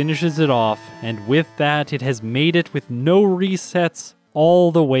Blastoise finishes it off, and with that, it has made it with no resets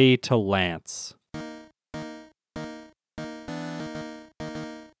all the way to Lance.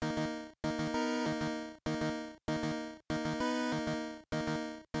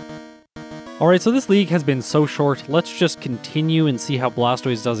 Alright, so this league has been so short, let's just continue and see how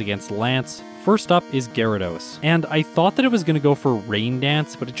Blastoise does against Lance. First up is Gyarados, and I thought that it was going to go for Rain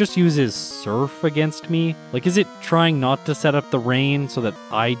Dance, but it just uses Surf against me. Like, is it trying not to set up the rain so that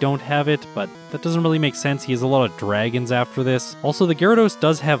I don't have it? But that doesn't really make sense. He has a lot of dragons after this. Also, the Gyarados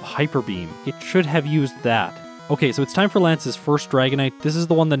does have Hyper Beam. It should have used that. Okay, so it's time for Lance's first Dragonite. This is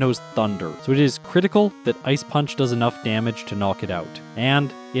the one that knows Thunder. So it is critical that Ice Punch does enough damage to knock it out.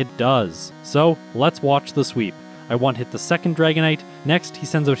 And it does. So let's watch the sweep. I one-hit the second Dragonite. Next, he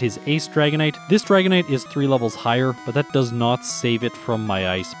sends out his Ace Dragonite. This Dragonite is 3 levels higher, but that does not save it from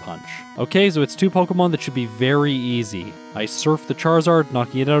my Ice Punch. Okay, so it's 2 Pokemon that should be very easy. I Surf the Charizard,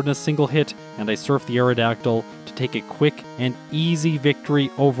 knocking it out in a single hit, and I Surf the Aerodactyl to take a quick and easy victory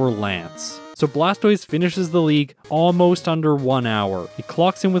over Lance. So Blastoise finishes the league almost under 1 hour. It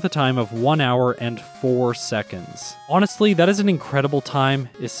clocks in with a time of 1 hour and 4 seconds. Honestly, that is an incredible time,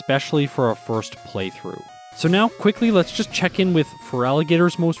 especially for a first playthrough. So now, quickly, let's just check in with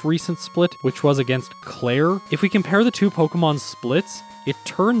Feraligatr's most recent split, which was against Claire. If we compare the 2 Pokemon splits, it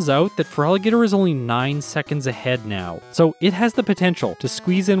turns out that Feraligatr is only 9 seconds ahead now, so it has the potential to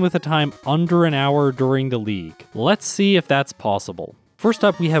squeeze in with a time under an hour during the league. Let's see if that's possible. First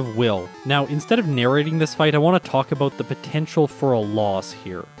up, we have Will. Now, instead of narrating this fight, I want to talk about the potential for a loss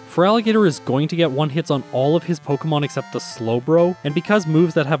here. Feraligatr is going to get 1-hits on all of his Pokemon except the Slowbro, and because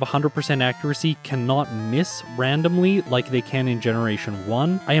moves that have 100% accuracy cannot miss randomly like they can in Generation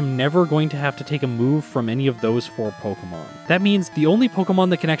 1, I am never going to have to take a move from any of those 4 Pokemon. That means the only Pokemon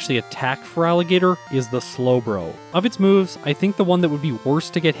that can actually attack Feraligatr is the Slowbro. Of its moves, I think the one that would be worse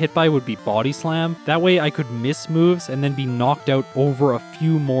to get hit by would be Body Slam. That way I could miss moves and then be knocked out over a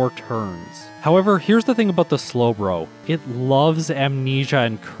few more turns. However, here's the thing about the Slowbro. It loves Amnesia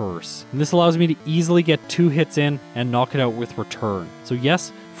and Curse, and this allows me to easily get 2 hits in and knock it out with Return. So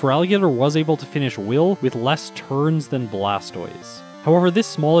yes, Feraligatr was able to finish Will with less turns than Blastoise. However, this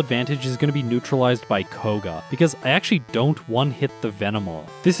small advantage is going to be neutralized by Koga, because I actually don't one-hit the Venomoth.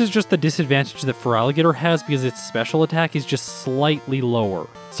 This is just the disadvantage that Feraligatr has because its special attack is just slightly lower.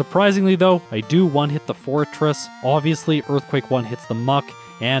 Surprisingly though, I do one-hit the Fortress. Obviously, Earthquake one-hits the Muck,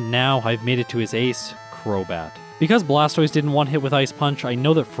 And now I've made it to his ace, Crobat. Because Blastoise didn't one-hit with Ice Punch, I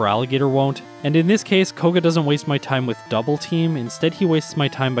know that Feraligatr won't, and in this case, Koga doesn't waste my time with Double Team, instead he wastes my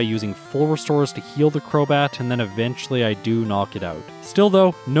time by using full restores to heal the Crobat, and then eventually I do knock it out. Still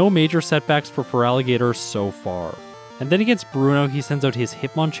though, no major setbacks for Feraligatr so far. And then against Bruno, he sends out his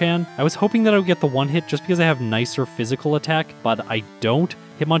Hitmonchan. I was hoping that I would get the one-hit just because I have nicer physical attack, but I don't.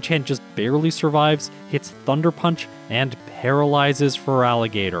 Hitmonchan just barely survives, hits Thunder Punch, and paralyzes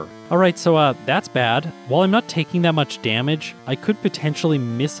Feraligatr. Alright, so that's bad. While I'm not taking that much damage, I could potentially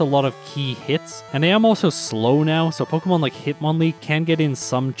miss a lot of key hits, and I am also slow now, so Pokemon like Hitmonlee can get in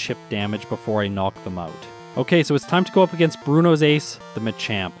some chip damage before I knock them out. Okay, so it's time to go up against Bruno's ace, the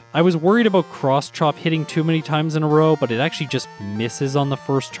Machamp. I was worried about Cross Chop hitting too many times in a row, but it actually just misses on the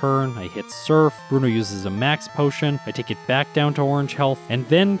first turn. I hit Surf, Bruno uses a Max Potion, I take it back down to orange health, and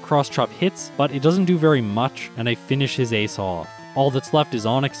then Cross Chop hits, but it doesn't do very much, and I finish his ace off. All that's left is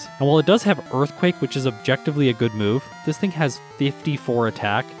Onix, and while it does have Earthquake, which is objectively a good move, this thing has 54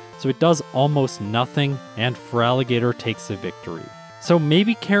 attack, so it does almost nothing, and Feraligatr takes the victory. So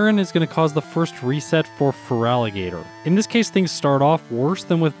maybe Karen is going to cause the first reset for Feraligatr. In this case, things start off worse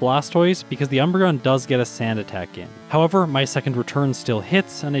than with Blastoise because the Umbreon does get a Sand attack in. However, my second return still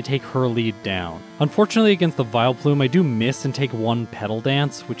hits and I take her lead down. Unfortunately, against the Vileplume, I do miss and take one Petal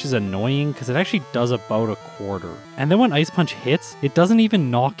Dance, which is annoying because it actually does about a quarter. And then when Ice Punch hits, it doesn't even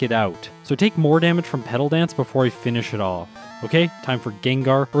knock it out. So I take more damage from Petal Dance before I finish it off. Okay, time for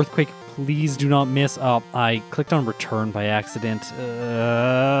Gengar. Earthquake, please do not miss. Oh, I clicked on return by accident.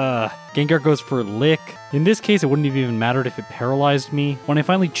 Gengar goes for Lick. In this case, it wouldn't have even mattered if it paralyzed me. When I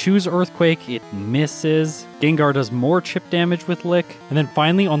finally choose Earthquake, it misses. Gengar does more chip damage with Lick. And then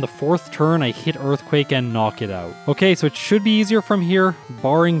finally, on the fourth turn, I hit Earthquake and knock it out. Okay, so it should be easier from here,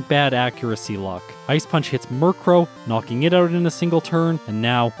 barring bad accuracy luck. Ice Punch hits Murkrow, knocking it out in a single turn, and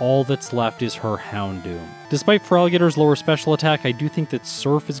now all that's left is her Houndoom. Despite Feraligatr's lower special attack, I do think that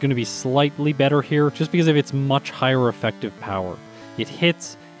Surf is going to be slightly better here, just because of its much higher effective power. It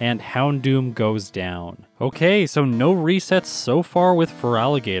hits, and Houndoom goes down. Okay, so no resets so far with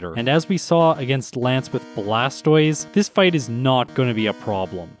Feraligatr, and as we saw against Lance with Blastoise, this fight is not going to be a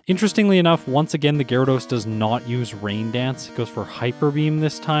problem. Interestingly enough, once again the Gyarados does not use Rain Dance, it goes for Hyper Beam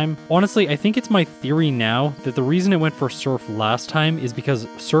this time. Honestly, I think it's my theory now that the reason it went for Surf last time is because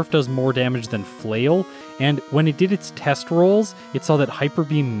Surf does more damage than Flail, and when it did its test rolls, it saw that Hyper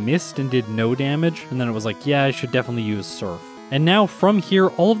Beam missed and did no damage, and then it was like, yeah, I should definitely use Surf. And now from here,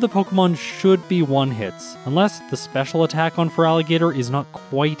 all of the Pokemon should be one-hits, unless the special attack on Feraligatr is not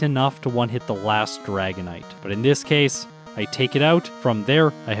quite enough to one-hit the last Dragonite. But in this case, I take it out. From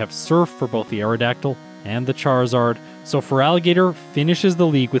there, I have Surf for both the Aerodactyl and the Charizard. So Feraligatr finishes the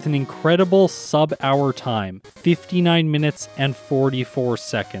league with an incredible sub-hour time, 59 minutes and 44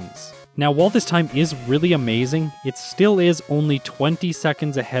 seconds. Now, while this time is really amazing, it still is only 20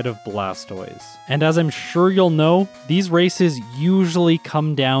 seconds ahead of Blastoise. And as I'm sure you'll know, these races usually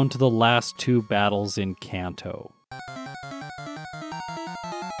come down to the last two battles in Kanto.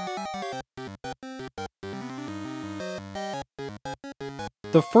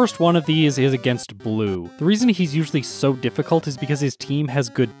 The first one of these is against Blue. The reason he's usually so difficult is because his team has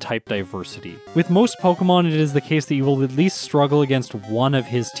good type diversity. With most Pokemon, it is the case that you will at least struggle against one of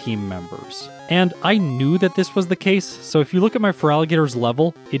his team members. And I knew that this was the case, so if you look at my Feraligatr's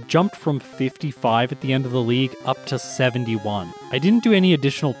level, it jumped from 55 at the end of the league up to 71. I didn't do any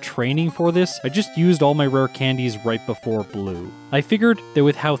additional training for this, I just used all my rare candies right before Blue. I figured that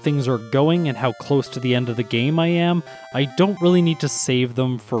with how things are going and how close to the end of the game I am, I don't really need to save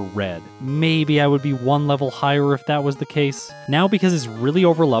them for Red. Maybe I would be one level higher if that was the case. Now, because it's really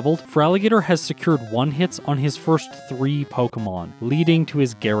overleveled, Feraligatr has secured one-hits on his first 3 Pokemon, leading to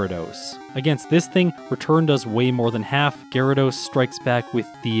his Gyarados. Against this thing, Return does way more than half. Gyarados strikes back with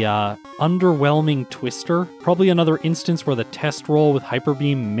the underwhelming Twister. Probably another instance where the test roll with Hyper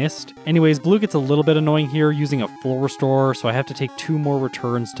Beam missed. Anyways, Blue gets a little bit annoying here using a full restore, so I have to take 2 more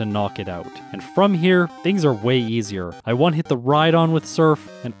returns to knock it out. And from here, things are way easier. I one-hit the Rhydon with Surf,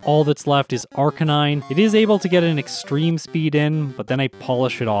 and all that's left is Arcanine. It is able to get an extreme speed in, but then I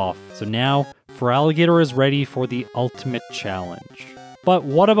polish it off. So now, Feraligatr is ready for the ultimate challenge. But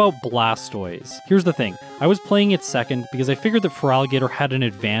what about Blastoise? Here's the thing, I was playing it second because I figured that Feraligatr had an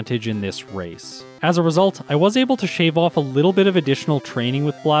advantage in this race. As a result, I was able to shave off a little bit of additional training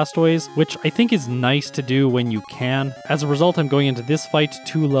with Blastoise, which I think is nice to do when you can. As a result, I'm going into this fight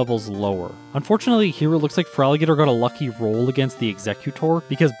 2 levels lower. Unfortunately, here it looks like Feraligatr got a lucky roll against the Executor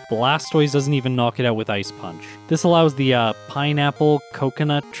because Blastoise doesn't even knock it out with Ice Punch. This allows the pineapple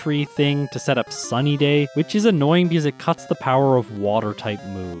coconut tree thing to set up Sunny Day, which is annoying because it cuts the power of water-type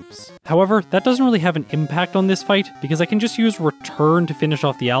moves. However, that doesn't really have an impact on this fight because I can just use Return to finish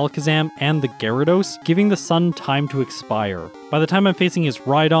off the Alakazam and the Gyarados, giving the sun time to expire. By the time I'm facing his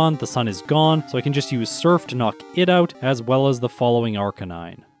Rhydon, the sun is gone, so I can just use Surf to knock it out, as well as the following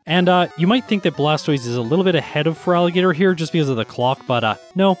Arcanine. And you might think that Blastoise is a little bit ahead of Feraligatr here just because of the clock, but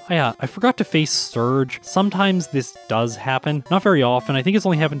no, I forgot to face Surge. Sometimes this does happen. Not very often. I think it's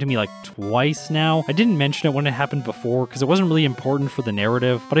only happened to me like twice now. I didn't mention it when it happened before because it wasn't really important for the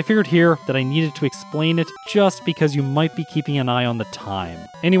narrative, but I figured here that I needed to explain it just because you might be keeping an eye on the time.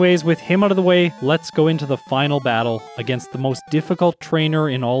 Anyways, with him out of the way, let's go into the final battle against the most difficult trainer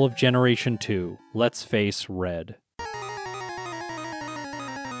in all of Generation 2. Let's face Red.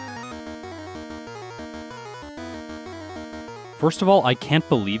 First of all, I can't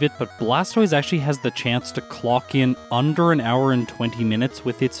believe it, but Blastoise actually has the chance to clock in under 1 hour and 20 minutes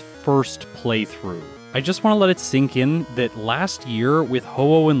with its first playthrough. I just want to let it sink in that last year with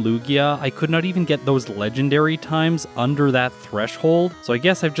Ho-Oh and Lugia, I could not even get those legendary times under that threshold, so I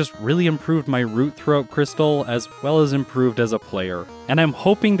guess I've just really improved my route throughout Crystal as well as improved as a player. And I'm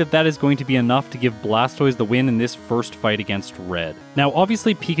hoping that that is going to be enough to give Blastoise the win in this first fight against Red. Now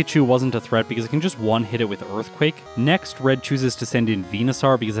obviously Pikachu wasn't a threat because it can just one-hit it with Earthquake. Next, Red chooses to send in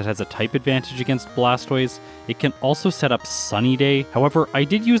Venusaur because it has a type advantage against Blastoise. It can also set up Sunny Day. However, I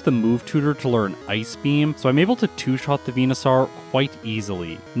did use the move tutor to learn Ice Beam, so I'm able to two-shot the Venusaur quite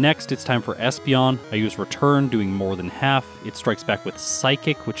easily. Next, it's time for Espeon. I use Return, doing more than half. It strikes back with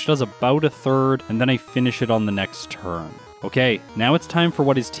Psychic, which does about 1/3, and then I finish it on the next turn. Okay, now it's time for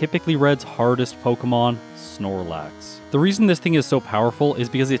what is typically Red's hardest Pokemon, Snorlax. The reason this thing is so powerful is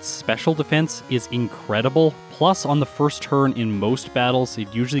because its special defense is incredible, plus on the first turn in most battles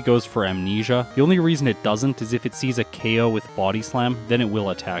it usually goes for Amnesia. The only reason it doesn't is if it sees a KO with Body Slam, then it will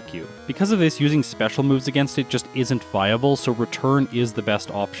attack you. Because of this, using special moves against it just isn't viable, so Return is the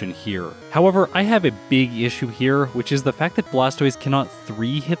best option here. However, I have a big issue here, which is the fact that Blastoise cannot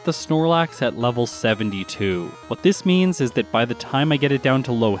 3-hit the Snorlax at level 72. What this means is that by the time I get it down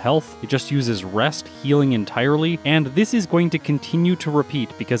to low health, it just uses Rest, healing entirely, and this is going to continue to repeat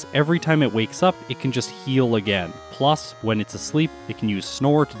because every time it wakes up, it can just heal again. Plus, when it's asleep, it can use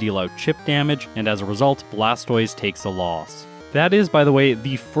Snore to deal out chip damage, and as a result, Blastoise takes a loss. That is, by the way,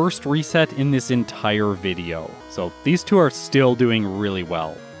 the first reset in this entire video, so these two are still doing really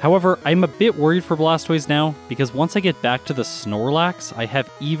well. However, I'm a bit worried for Blastoise now, because once I get back to the Snorlax, I have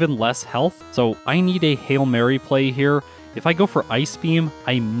even less health, so I need a Hail Mary play here. If I go for Ice Beam,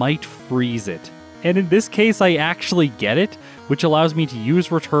 I might freeze it. And in this case, I actually get it, which allows me to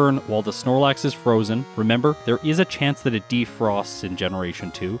use Return while the Snorlax is frozen. Remember, there is a chance that it defrosts in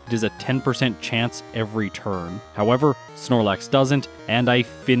Generation 2. It is a 10% chance every turn. However, Snorlax doesn't, and I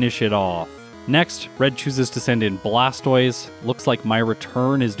finish it off. Next, Red chooses to send in Blastoise. Looks like my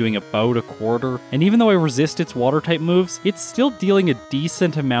Return is doing about 1/4, and even though I resist its water-type moves, it's still dealing a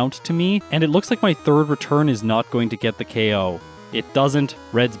decent amount to me, and it looks like my third Return is not going to get the KO. It doesn't.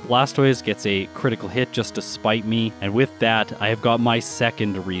 Red's Blastoise gets a critical hit just to spite me, and with that, I have got my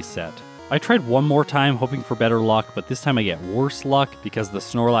second reset. I tried one more time hoping for better luck, but this time I get worse luck because the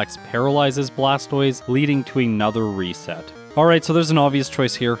Snorlax paralyzes Blastoise, leading to another reset. Alright, so there's an obvious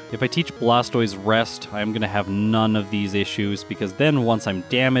choice here. If I teach Blastoise Rest, I'm going to have none of these issues, because then once I'm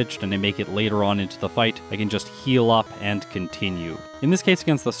damaged and I make it later on into the fight, I can just heal up and continue. In this case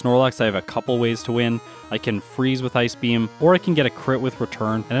against the Snorlax, I have a couple ways to win. I can freeze with Ice Beam, or I can get a crit with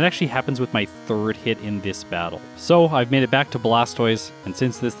Return, and it actually happens with my third hit in this battle. So I've made it back to Blastoise, and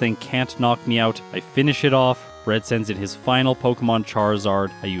since this thing can't knock me out, I finish it off. Red sends in his final Pokemon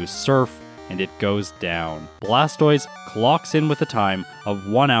Charizard, I use Surf, and it goes down. Blastoise clocks in with a time of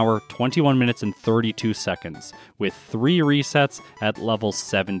 1 hour, 21 minutes, and 32 seconds, with 3 resets at level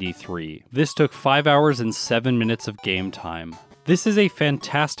 73. This took 5 hours and 7 minutes of game time. This is a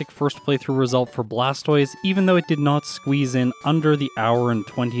fantastic first playthrough result for Blastoise, even though it did not squeeze in under the hour and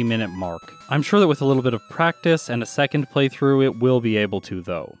 20 minute mark. I'm sure that with a little bit of practice and a second playthrough, it will be able to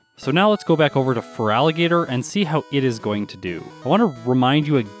though. So now let's go back over to Feraligatr and see how it is going to do. I want to remind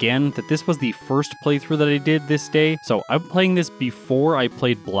you again that this was the first playthrough that I did this day, so I'm playing this before I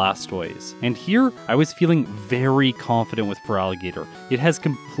played Blastoise. And here, I was feeling very confident with Feraligatr. It has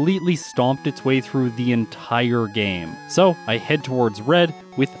completely stomped its way through the entire game. So I head towards Red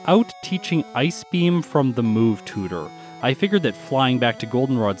without teaching Ice Beam from the move tutor. I figured that flying back to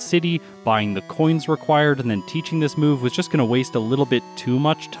Goldenrod City, buying the coins required, and then teaching this move was just going to waste a little bit too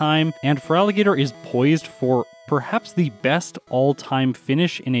much time, and Feraligatr is poised for perhaps the best all-time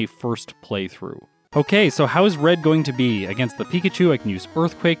finish in a first playthrough. Okay, so how is Red going to be? Against the Pikachu, I can use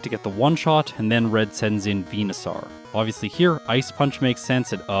Earthquake to get the one-shot, and then Red sends in Venusaur. Obviously here, Ice Punch makes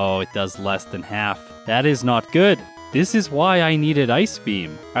sense, and oh, it does less than half. That is not good. This is why I needed Ice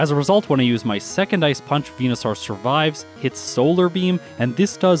Beam. As a result, when I use my second Ice Punch, Venusaur survives, hits Solar Beam, and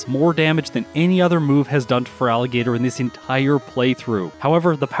this does more damage than any other move has done to Feraligatr in this entire playthrough.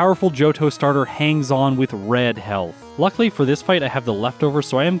 However, the powerful Johto starter hangs on with red health. Luckily for this fight, I have the leftovers,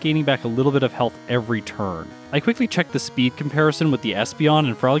 so I am gaining back a little bit of health every turn. I quickly checked the speed comparison with the Espeon,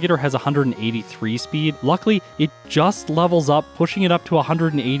 and Feraligatr has 183 speed. Luckily, it just levels up, pushing it up to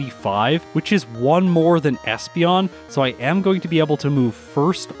 185, which is one more than Espeon, so I am going to be able to move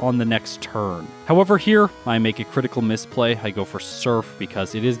first on the next turn. However, here, I make a critical misplay. I go for Surf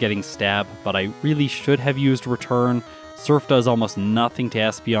because it is getting stabbed, but I really should have used Return. Surf does almost nothing to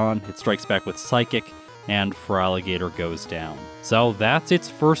Espeon. It strikes back with Psychic, and Feraligatr goes down. So that's its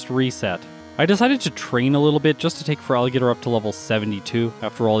first reset. I decided to train a little bit just to take Feraligatr up to level 72.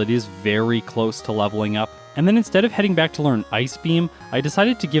 After all, it is very close to leveling up. And then instead of heading back to learn Ice Beam, I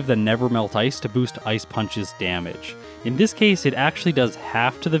decided to give the Never Melt Ice to boost Ice Punch's damage. In this case, it actually does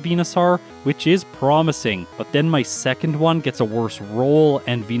half to the Venusaur, which is promising, but then my second one gets a worse roll,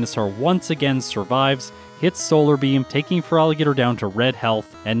 and Venusaur once again survives, hits Solar Beam, taking Feraligatr down to red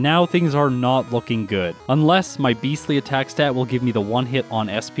health, and now things are not looking good. Unless my beastly attack stat will give me the one hit on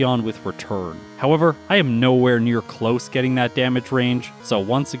Espeon with Return. However, I am nowhere near close getting that damage range, so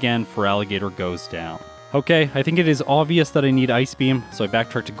once again, Feraligatr goes down. Okay, I think it is obvious that I need Ice Beam, so I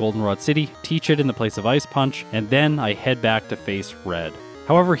backtrack to Goldenrod City, teach it in the place of Ice Punch, and then I head back to face Red.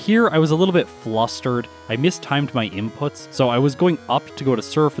 However, here I was a little bit flustered. I mistimed my inputs, so I was going up to go to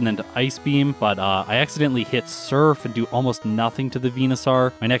Surf and then to Ice Beam, but I accidentally hit Surf and do almost nothing to the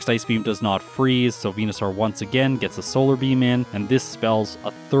Venusaur. My next Ice Beam does not freeze, so Venusaur once again gets a Solar Beam in, and this spells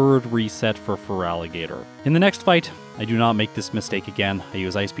a third reset for Feraligatr. In the next fight, I do not make this mistake again. I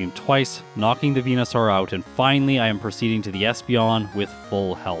use Ice Beam twice, knocking the Venusaur out, and finally I am proceeding to the Espeon with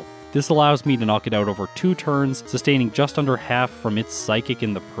full health. This allows me to knock it out over 2 turns, sustaining just under half from its Psychic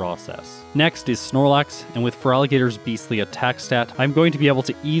in the process. Next is Snorlax, and with Feraligatr's beastly attack stat, I'm going to be able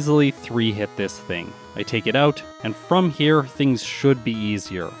to easily 3-hit this thing. I take it out, and from here, things should be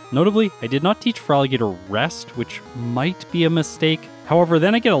easier. Notably, I did not teach Feraligatr Rest, which might be a mistake. However,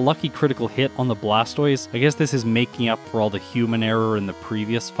 then I get a lucky critical hit on the Blastoise. I guess this is making up for all the human error in the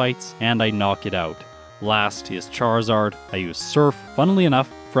previous fights, and I knock it out. Last is Charizard. I use Surf. Funnily enough,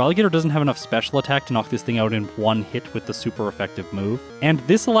 Feraligatr doesn't have enough special attack to knock this thing out in one hit with the super effective move, and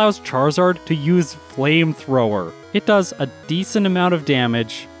this allows Charizard to use Flamethrower. It does a decent amount of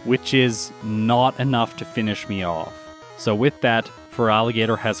damage, which is not enough to finish me off. So with that,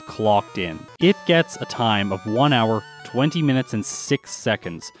 Feraligatr has clocked in. It gets a time of 1 hour, 20 minutes and 6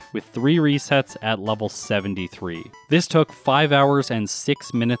 seconds, with 3 resets at level 73. This took 5 hours and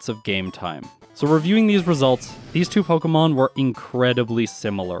 6 minutes of game time. So reviewing these results, these two Pokemon were incredibly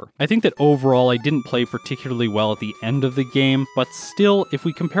similar. I think that overall I didn't play particularly well at the end of the game, but still, if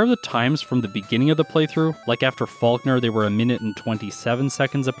we compare the times from the beginning of the playthrough, like after Falkner they were 1 minute and 27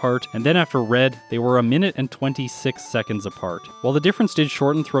 seconds apart, and then after Red they were 1 minute and 26 seconds apart. While the difference did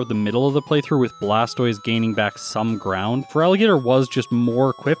shorten throughout the middle of the playthrough with Blastoise gaining back some ground, Feraligatr was just more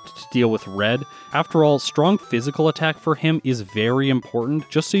equipped to deal with Red. After all, strong physical attack for him is very important,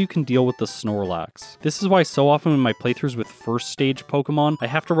 just so you can deal with the Snorlax. This is why so often in my playthroughs with first stage Pokemon, I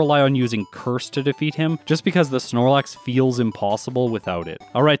have to rely on using Curse to defeat him, just because the Snorlax feels impossible without it.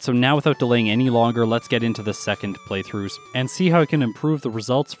 Alright, so now without delaying any longer, let's get into the second playthroughs, and see how I can improve the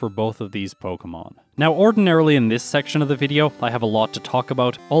results for both of these Pokemon. Now, ordinarily in this section of the video, I have a lot to talk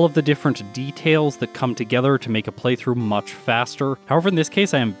about, all of the different details that come together to make a playthrough much faster. However, in this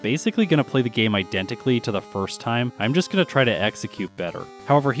case, I am basically going to play the game identically to the first time. I'm just going to try to execute better.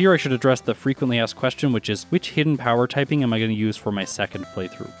 However, here I should address the frequently asked question, which is, which hidden power typing am I going to use for my second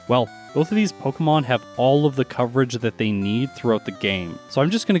playthrough? Well, both of these Pokemon have all of the coverage that they need throughout the game. So I'm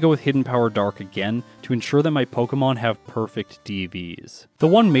just going to go with Hidden Power Dark again to ensure that my Pokemon have perfect DVs. The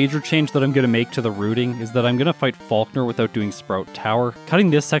one major change that I'm going to make to the routing is that I'm going to fight Falkner without doing Sprout Tower.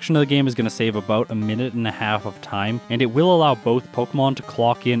 Cutting this section of the game is going to save about a minute and a half of time, and it will allow both Pokemon to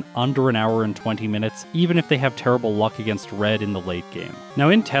clock in under an hour and 20 minutes, even if they have terrible luck against Red in the late game. Now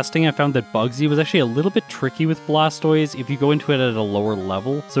in testing, I found that Bugsy was actually a little bit tricky with Blastoise if you go into it at a lower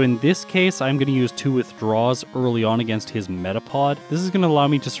level, so in this case, I'm going to use 2 withdraws early on against his Metapod. This is going to allow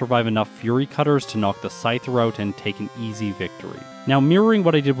me to survive enough Fury Cutters to knock the Scyther out and take an easy victory. Now, mirroring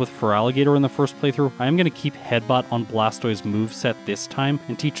what I did with Feraligatr in the first playthrough, I am going to keep Headbutt on Blastoise's moveset this time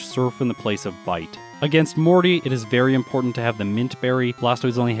and teach Surf in the place of Bite. Against Morty, it is very important to have the Mint Berry.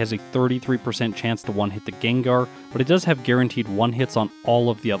 Blastoise only has a 33% chance to one-hit the Gengar, but it does have guaranteed one-hits on all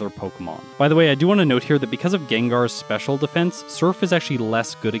of the other Pokemon. By the way, I do want to note here that because of Gengar's special defense, Surf is actually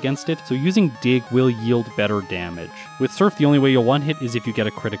less good against it, so using Dig will yield better damage. With Surf, the only way you'll one-hit is if you get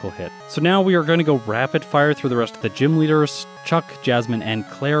a critical hit. So now we are going to go rapid fire through the rest of the gym leaders. Chuck, Jasmine, and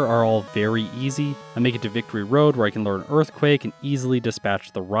Claire are all very easy. I make it to Victory Road where I can learn Earthquake and easily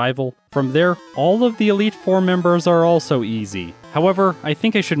dispatch the rival. From there, all of the Elite Four members are also easy. However, I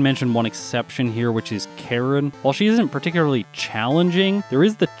think I should mention one exception here, which is Karen. While she isn't particularly challenging, there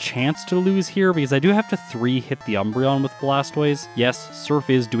is the chance to lose here because I do have to 3-hit the Umbreon with Blastoise. Yes, Surf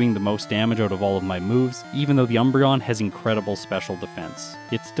is doing the most damage out of all of my moves, even though the Umbreon has incredible special defense.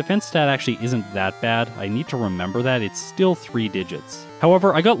 Its defense stat actually isn't that bad. I need to remember that. It's still 3 digits.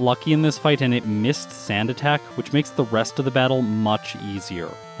 However, I got lucky in this fight and it missed Sand Attack, which makes the rest of the battle much easier.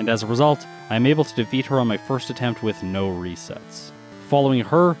 And as a result, I am able to defeat her on my first attempt with no resets. Following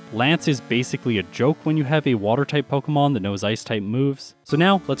her, Lance is basically a joke when you have a Water-type Pokemon that knows Ice-type moves. So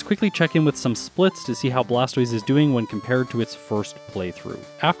now, let's quickly check in with some splits to see how Blastoise is doing when compared to its first playthrough.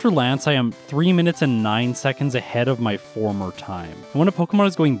 After Lance, I am 3 minutes and 9 seconds ahead of my former time. And when a Pokemon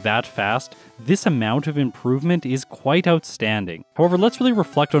is going that fast, this amount of improvement is quite outstanding. However, let's really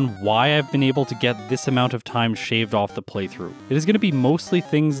reflect on why I've been able to get this amount of time shaved off the playthrough. It is going to be mostly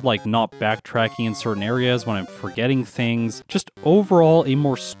things like not backtracking in certain areas when I'm forgetting things, just overall a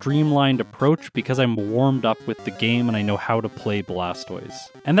more streamlined approach because I'm warmed up with the game and I know how to play Blastoise.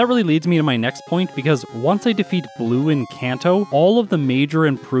 And that really leads me to my next point, because once I defeat Blue in Kanto, all of the major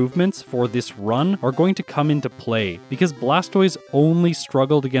improvements for this run are going to come into play, because Blastoise only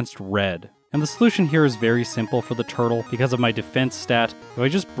struggled against Red. And the solution here is very simple for the turtle. Because of my defense stat, if I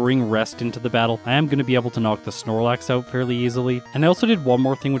just bring Rest into the battle, I am going to be able to knock the Snorlax out fairly easily. And I also did one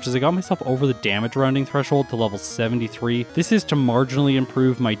more thing, which is I got myself over the damage rounding threshold to level 73. This is to marginally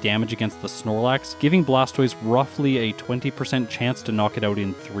improve my damage against the Snorlax, giving Blastoise roughly a 20% chance to knock it out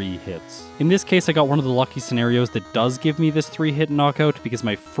in 3 hits. In this case, I got one of the lucky scenarios that does give me this 3-hit knockout because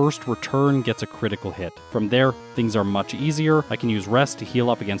my first return gets a critical hit. From there, things are much easier. I can use Rest to heal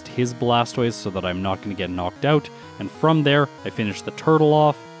up against his Blastoise so that I'm not going to get knocked out, and from there, I finish the turtle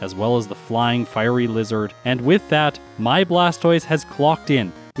off, as well as the flying fiery lizard, and with that, my Blastoise has clocked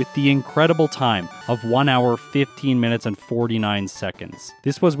in with the incredible time of 1 hour, 15 minutes, and 49 seconds.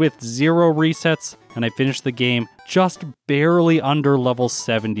 This was with 0 resets, and I finished the game just barely under level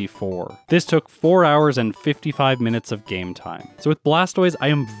 74. This took 4 hours and 55 minutes of game time. So with Blastoise, I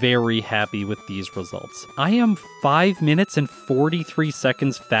am very happy with these results. I am 5 minutes and 43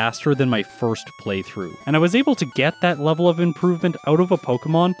 seconds faster than my first playthrough, and I was able to get that level of improvement out of a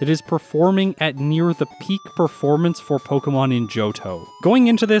Pokemon that is performing at near the peak performance for Pokemon in Johto. Going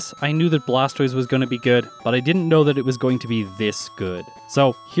into this, I knew that Blastoise was going to be good, but I didn't know that it was going to be this good.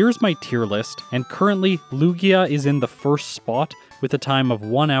 So here's my tier list, and currently Lugia is in the first spot with a time of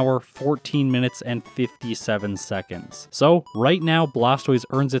 1 hour, 14 minutes, and 57 seconds. So right now, Blastoise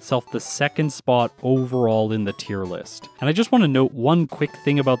earns itself the second spot overall in the tier list. And I just want to note one quick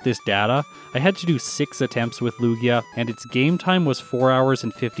thing about this data. I had to do 6 attempts with Lugia, and its game time was 4 hours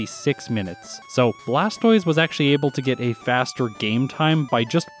and 56 minutes. So Blastoise was actually able to get a faster game time by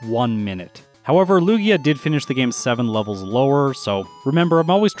just 1 minute. However, Lugia did finish the game 7 levels lower, so remember, I'm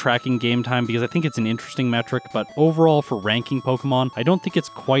always tracking game time because I think it's an interesting metric, but overall for ranking Pokemon, I don't think it's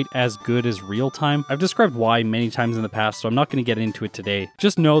quite as good as real time. I've described why many times in the past, so I'm not going to get into it today.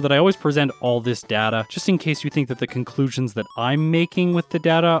 Just know that I always present all this data, just in case you think that the conclusions that I'm making with the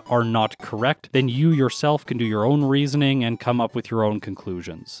data are not correct, then you yourself can do your own reasoning and come up with your own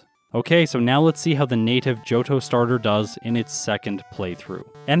conclusions. Okay, so now let's see how the native Johto starter does in its second playthrough.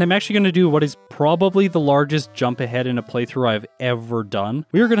 And I'm actually going to do what is probably the largest jump ahead in a playthrough I've ever done.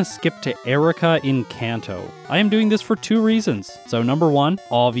 We are going to skip to Erica in Kanto. I am doing this for 2 reasons. So number 1,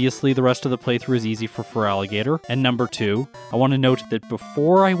 obviously the rest of the playthrough is easy for Feraligatr. And number 2, I want to note that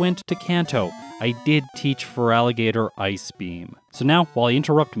before I went to Kanto, I did teach Feraligatr Ice Beam. So now, while I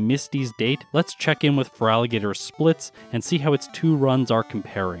interrupt Misty's date, let's check in with Feraligatr's splits and see how its 2 runs are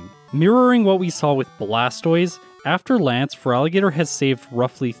comparing. Mirroring what we saw with Blastoise, after Lance, Feraligatr has saved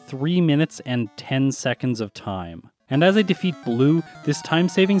roughly 3 minutes and 10 seconds of time. And as I defeat Blue, this time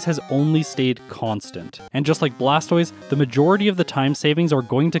savings has only stayed constant. And just like Blastoise, the majority of the time savings are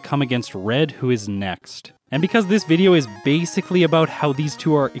going to come against Red, who is next. And because this video is basically about how these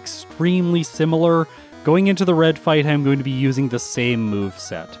 2 are extremely similar, going into the Red fight, I'm going to be using the same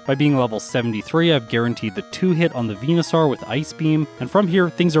moveset. By being level 73, I've guaranteed the 2-hit on the Venusaur with Ice Beam, and from here,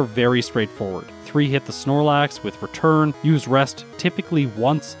 things are very straightforward. 3-hit the Snorlax with Return, use Rest typically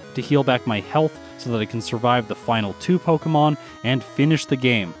once to heal back my health so that I can survive the final 2 Pokemon, and finish the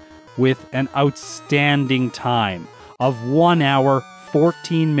game with an outstanding time of 1 hour,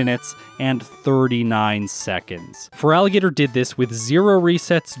 14 minutes, and 39 seconds. Feraligatr did this with 0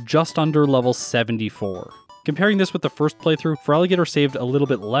 resets just under level 74. Comparing this with the first playthrough, Feraligatr saved a little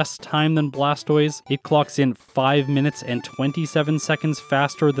bit less time than Blastoise. It clocks in 5 minutes and 27 seconds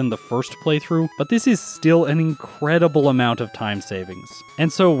faster than the first playthrough, but this is still an incredible amount of time savings.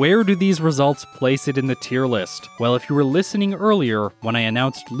 And so where do these results place it in the tier list? Well, if you were listening earlier when I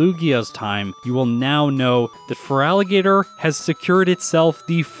announced Lugia's time, you will now know that Feraligatr has secured itself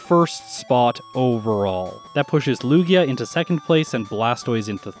the first spot overall. That pushes Lugia into 2nd place and Blastoise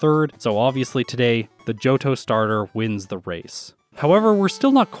into 3rd, so obviously today, the Johto starter wins the race. However, we're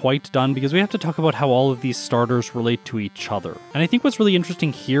still not quite done because we have to talk about how all of these starters relate to each other. And I think what's really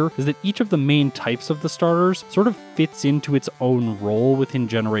interesting here is that each of the main types of the starters sort of fits into its own role within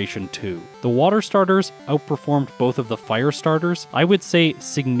Generation 2. The water starters outperformed both of the fire starters, I would say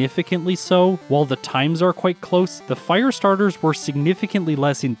significantly so. While the times are quite close, the fire starters were significantly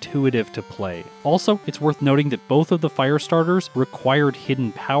less intuitive to play. Also, it's worth noting that both of the fire starters required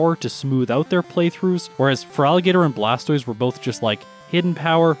hidden power to smooth out their playthroughs, whereas Feraligatr and Blastoise were both just like, hidden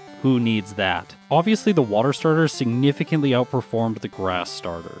power? Who needs that? Obviously, the water starters significantly outperformed the grass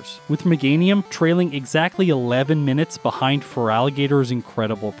starters, with Meganium trailing exactly 11 minutes behind Feraligatr's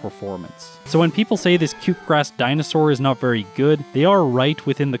incredible performance. So when people say this cute grass dinosaur is not very good, they are right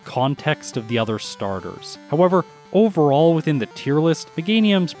within the context of the other starters. However, overall within the tier list,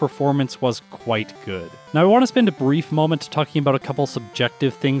 Meganium's performance was quite good. Now I want to spend a brief moment talking about a couple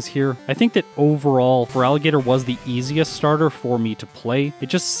subjective things here. I think that overall, Feraligatr was the easiest starter for me to play. It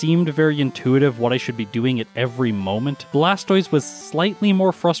just seemed very intuitive what I should be doing at every moment. Blastoise was slightly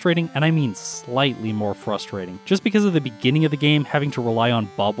more frustrating, and I mean slightly more frustrating, just because of the beginning of the game having to rely on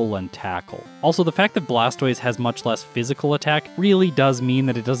Bubble and Tackle. Also, the fact that Blastoise has much less physical attack really does mean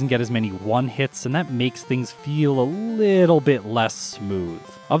that it doesn't get as many one-hits, and that makes things feel a little bit less smooth.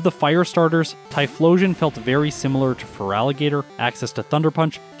 Of the fire starters, Typhlosion felt very similar to Feraligatr. Access to Thunder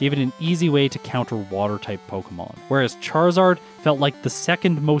Punch gave it an easy way to counter water-type Pokemon, whereas Charizard felt like the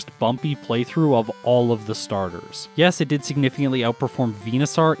 2nd most bumpy playthrough of all of the starters. Yes, it did significantly outperform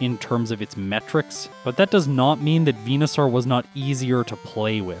Venusaur in terms of its metrics, but that does not mean that Venusaur was not easier to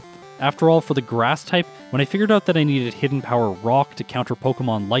play with. After all, for the grass type, when I figured out that I needed Hidden Power Rock to counter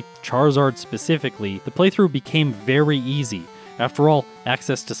Pokemon like Charizard specifically, the playthrough became very easy. After all,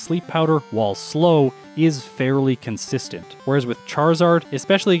 access to Sleep Powder, while slow, is fairly consistent. Whereas with Charizard,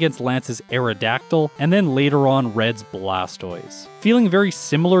 especially against Lance's Aerodactyl, and then later on Red's Blastoise. Feeling very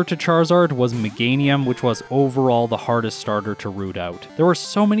similar to Charizard was Meganium, which was overall the hardest starter to root out. There were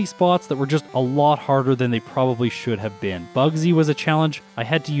so many spots that were just a lot harder than they probably should have been. Bugsy was a challenge. I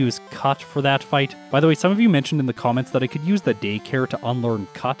had to use Cut for that fight. By the way, some of you mentioned in the comments that I could use the Daycare to unlearn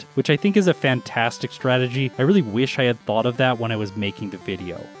Cut, which I think is a fantastic strategy. I really wish I had thought of that when I was making the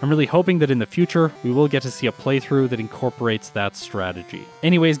video. I'm really hoping that in the future, we will get to see a playthrough that incorporates that strategy.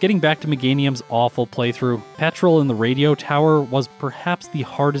 Anyways, getting back to Meganium's awful playthrough, Petrol in the radio tower was perhaps the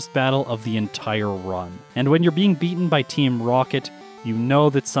hardest battle of the entire run. And when you're being beaten by Team Rocket, you know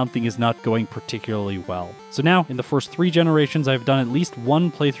that something is not going particularly well. So now, in the first 3 generations, I've done at least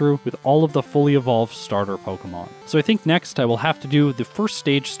 1 playthrough with all of the fully evolved starter Pokemon. So I think next I will have to do the first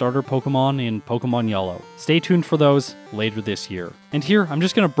stage starter Pokemon in Pokemon Yellow. Stay tuned for those later this year. And here, I'm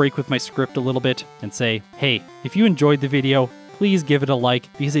just going to break with my script a little bit and say, hey, if you enjoyed the video, please give it a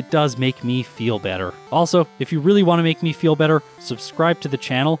like because it does make me feel better. Also, if you really want to make me feel better, subscribe to the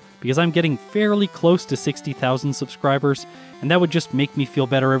channel because I'm getting fairly close to 60,000 subscribers, and that would just make me feel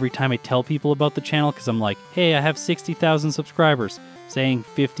better every time I tell people about the channel because I'm like, hey, I have 60,000 subscribers. Saying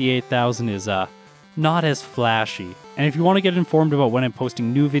 58,000 is not as flashy. And if you want to get informed about when I'm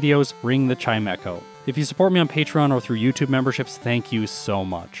posting new videos, ring the chime echo. If you support me on Patreon or through YouTube memberships, thank you so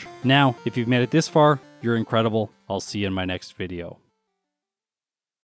much. Now, if you've made it this far, you're incredible. I'll see you in my next video.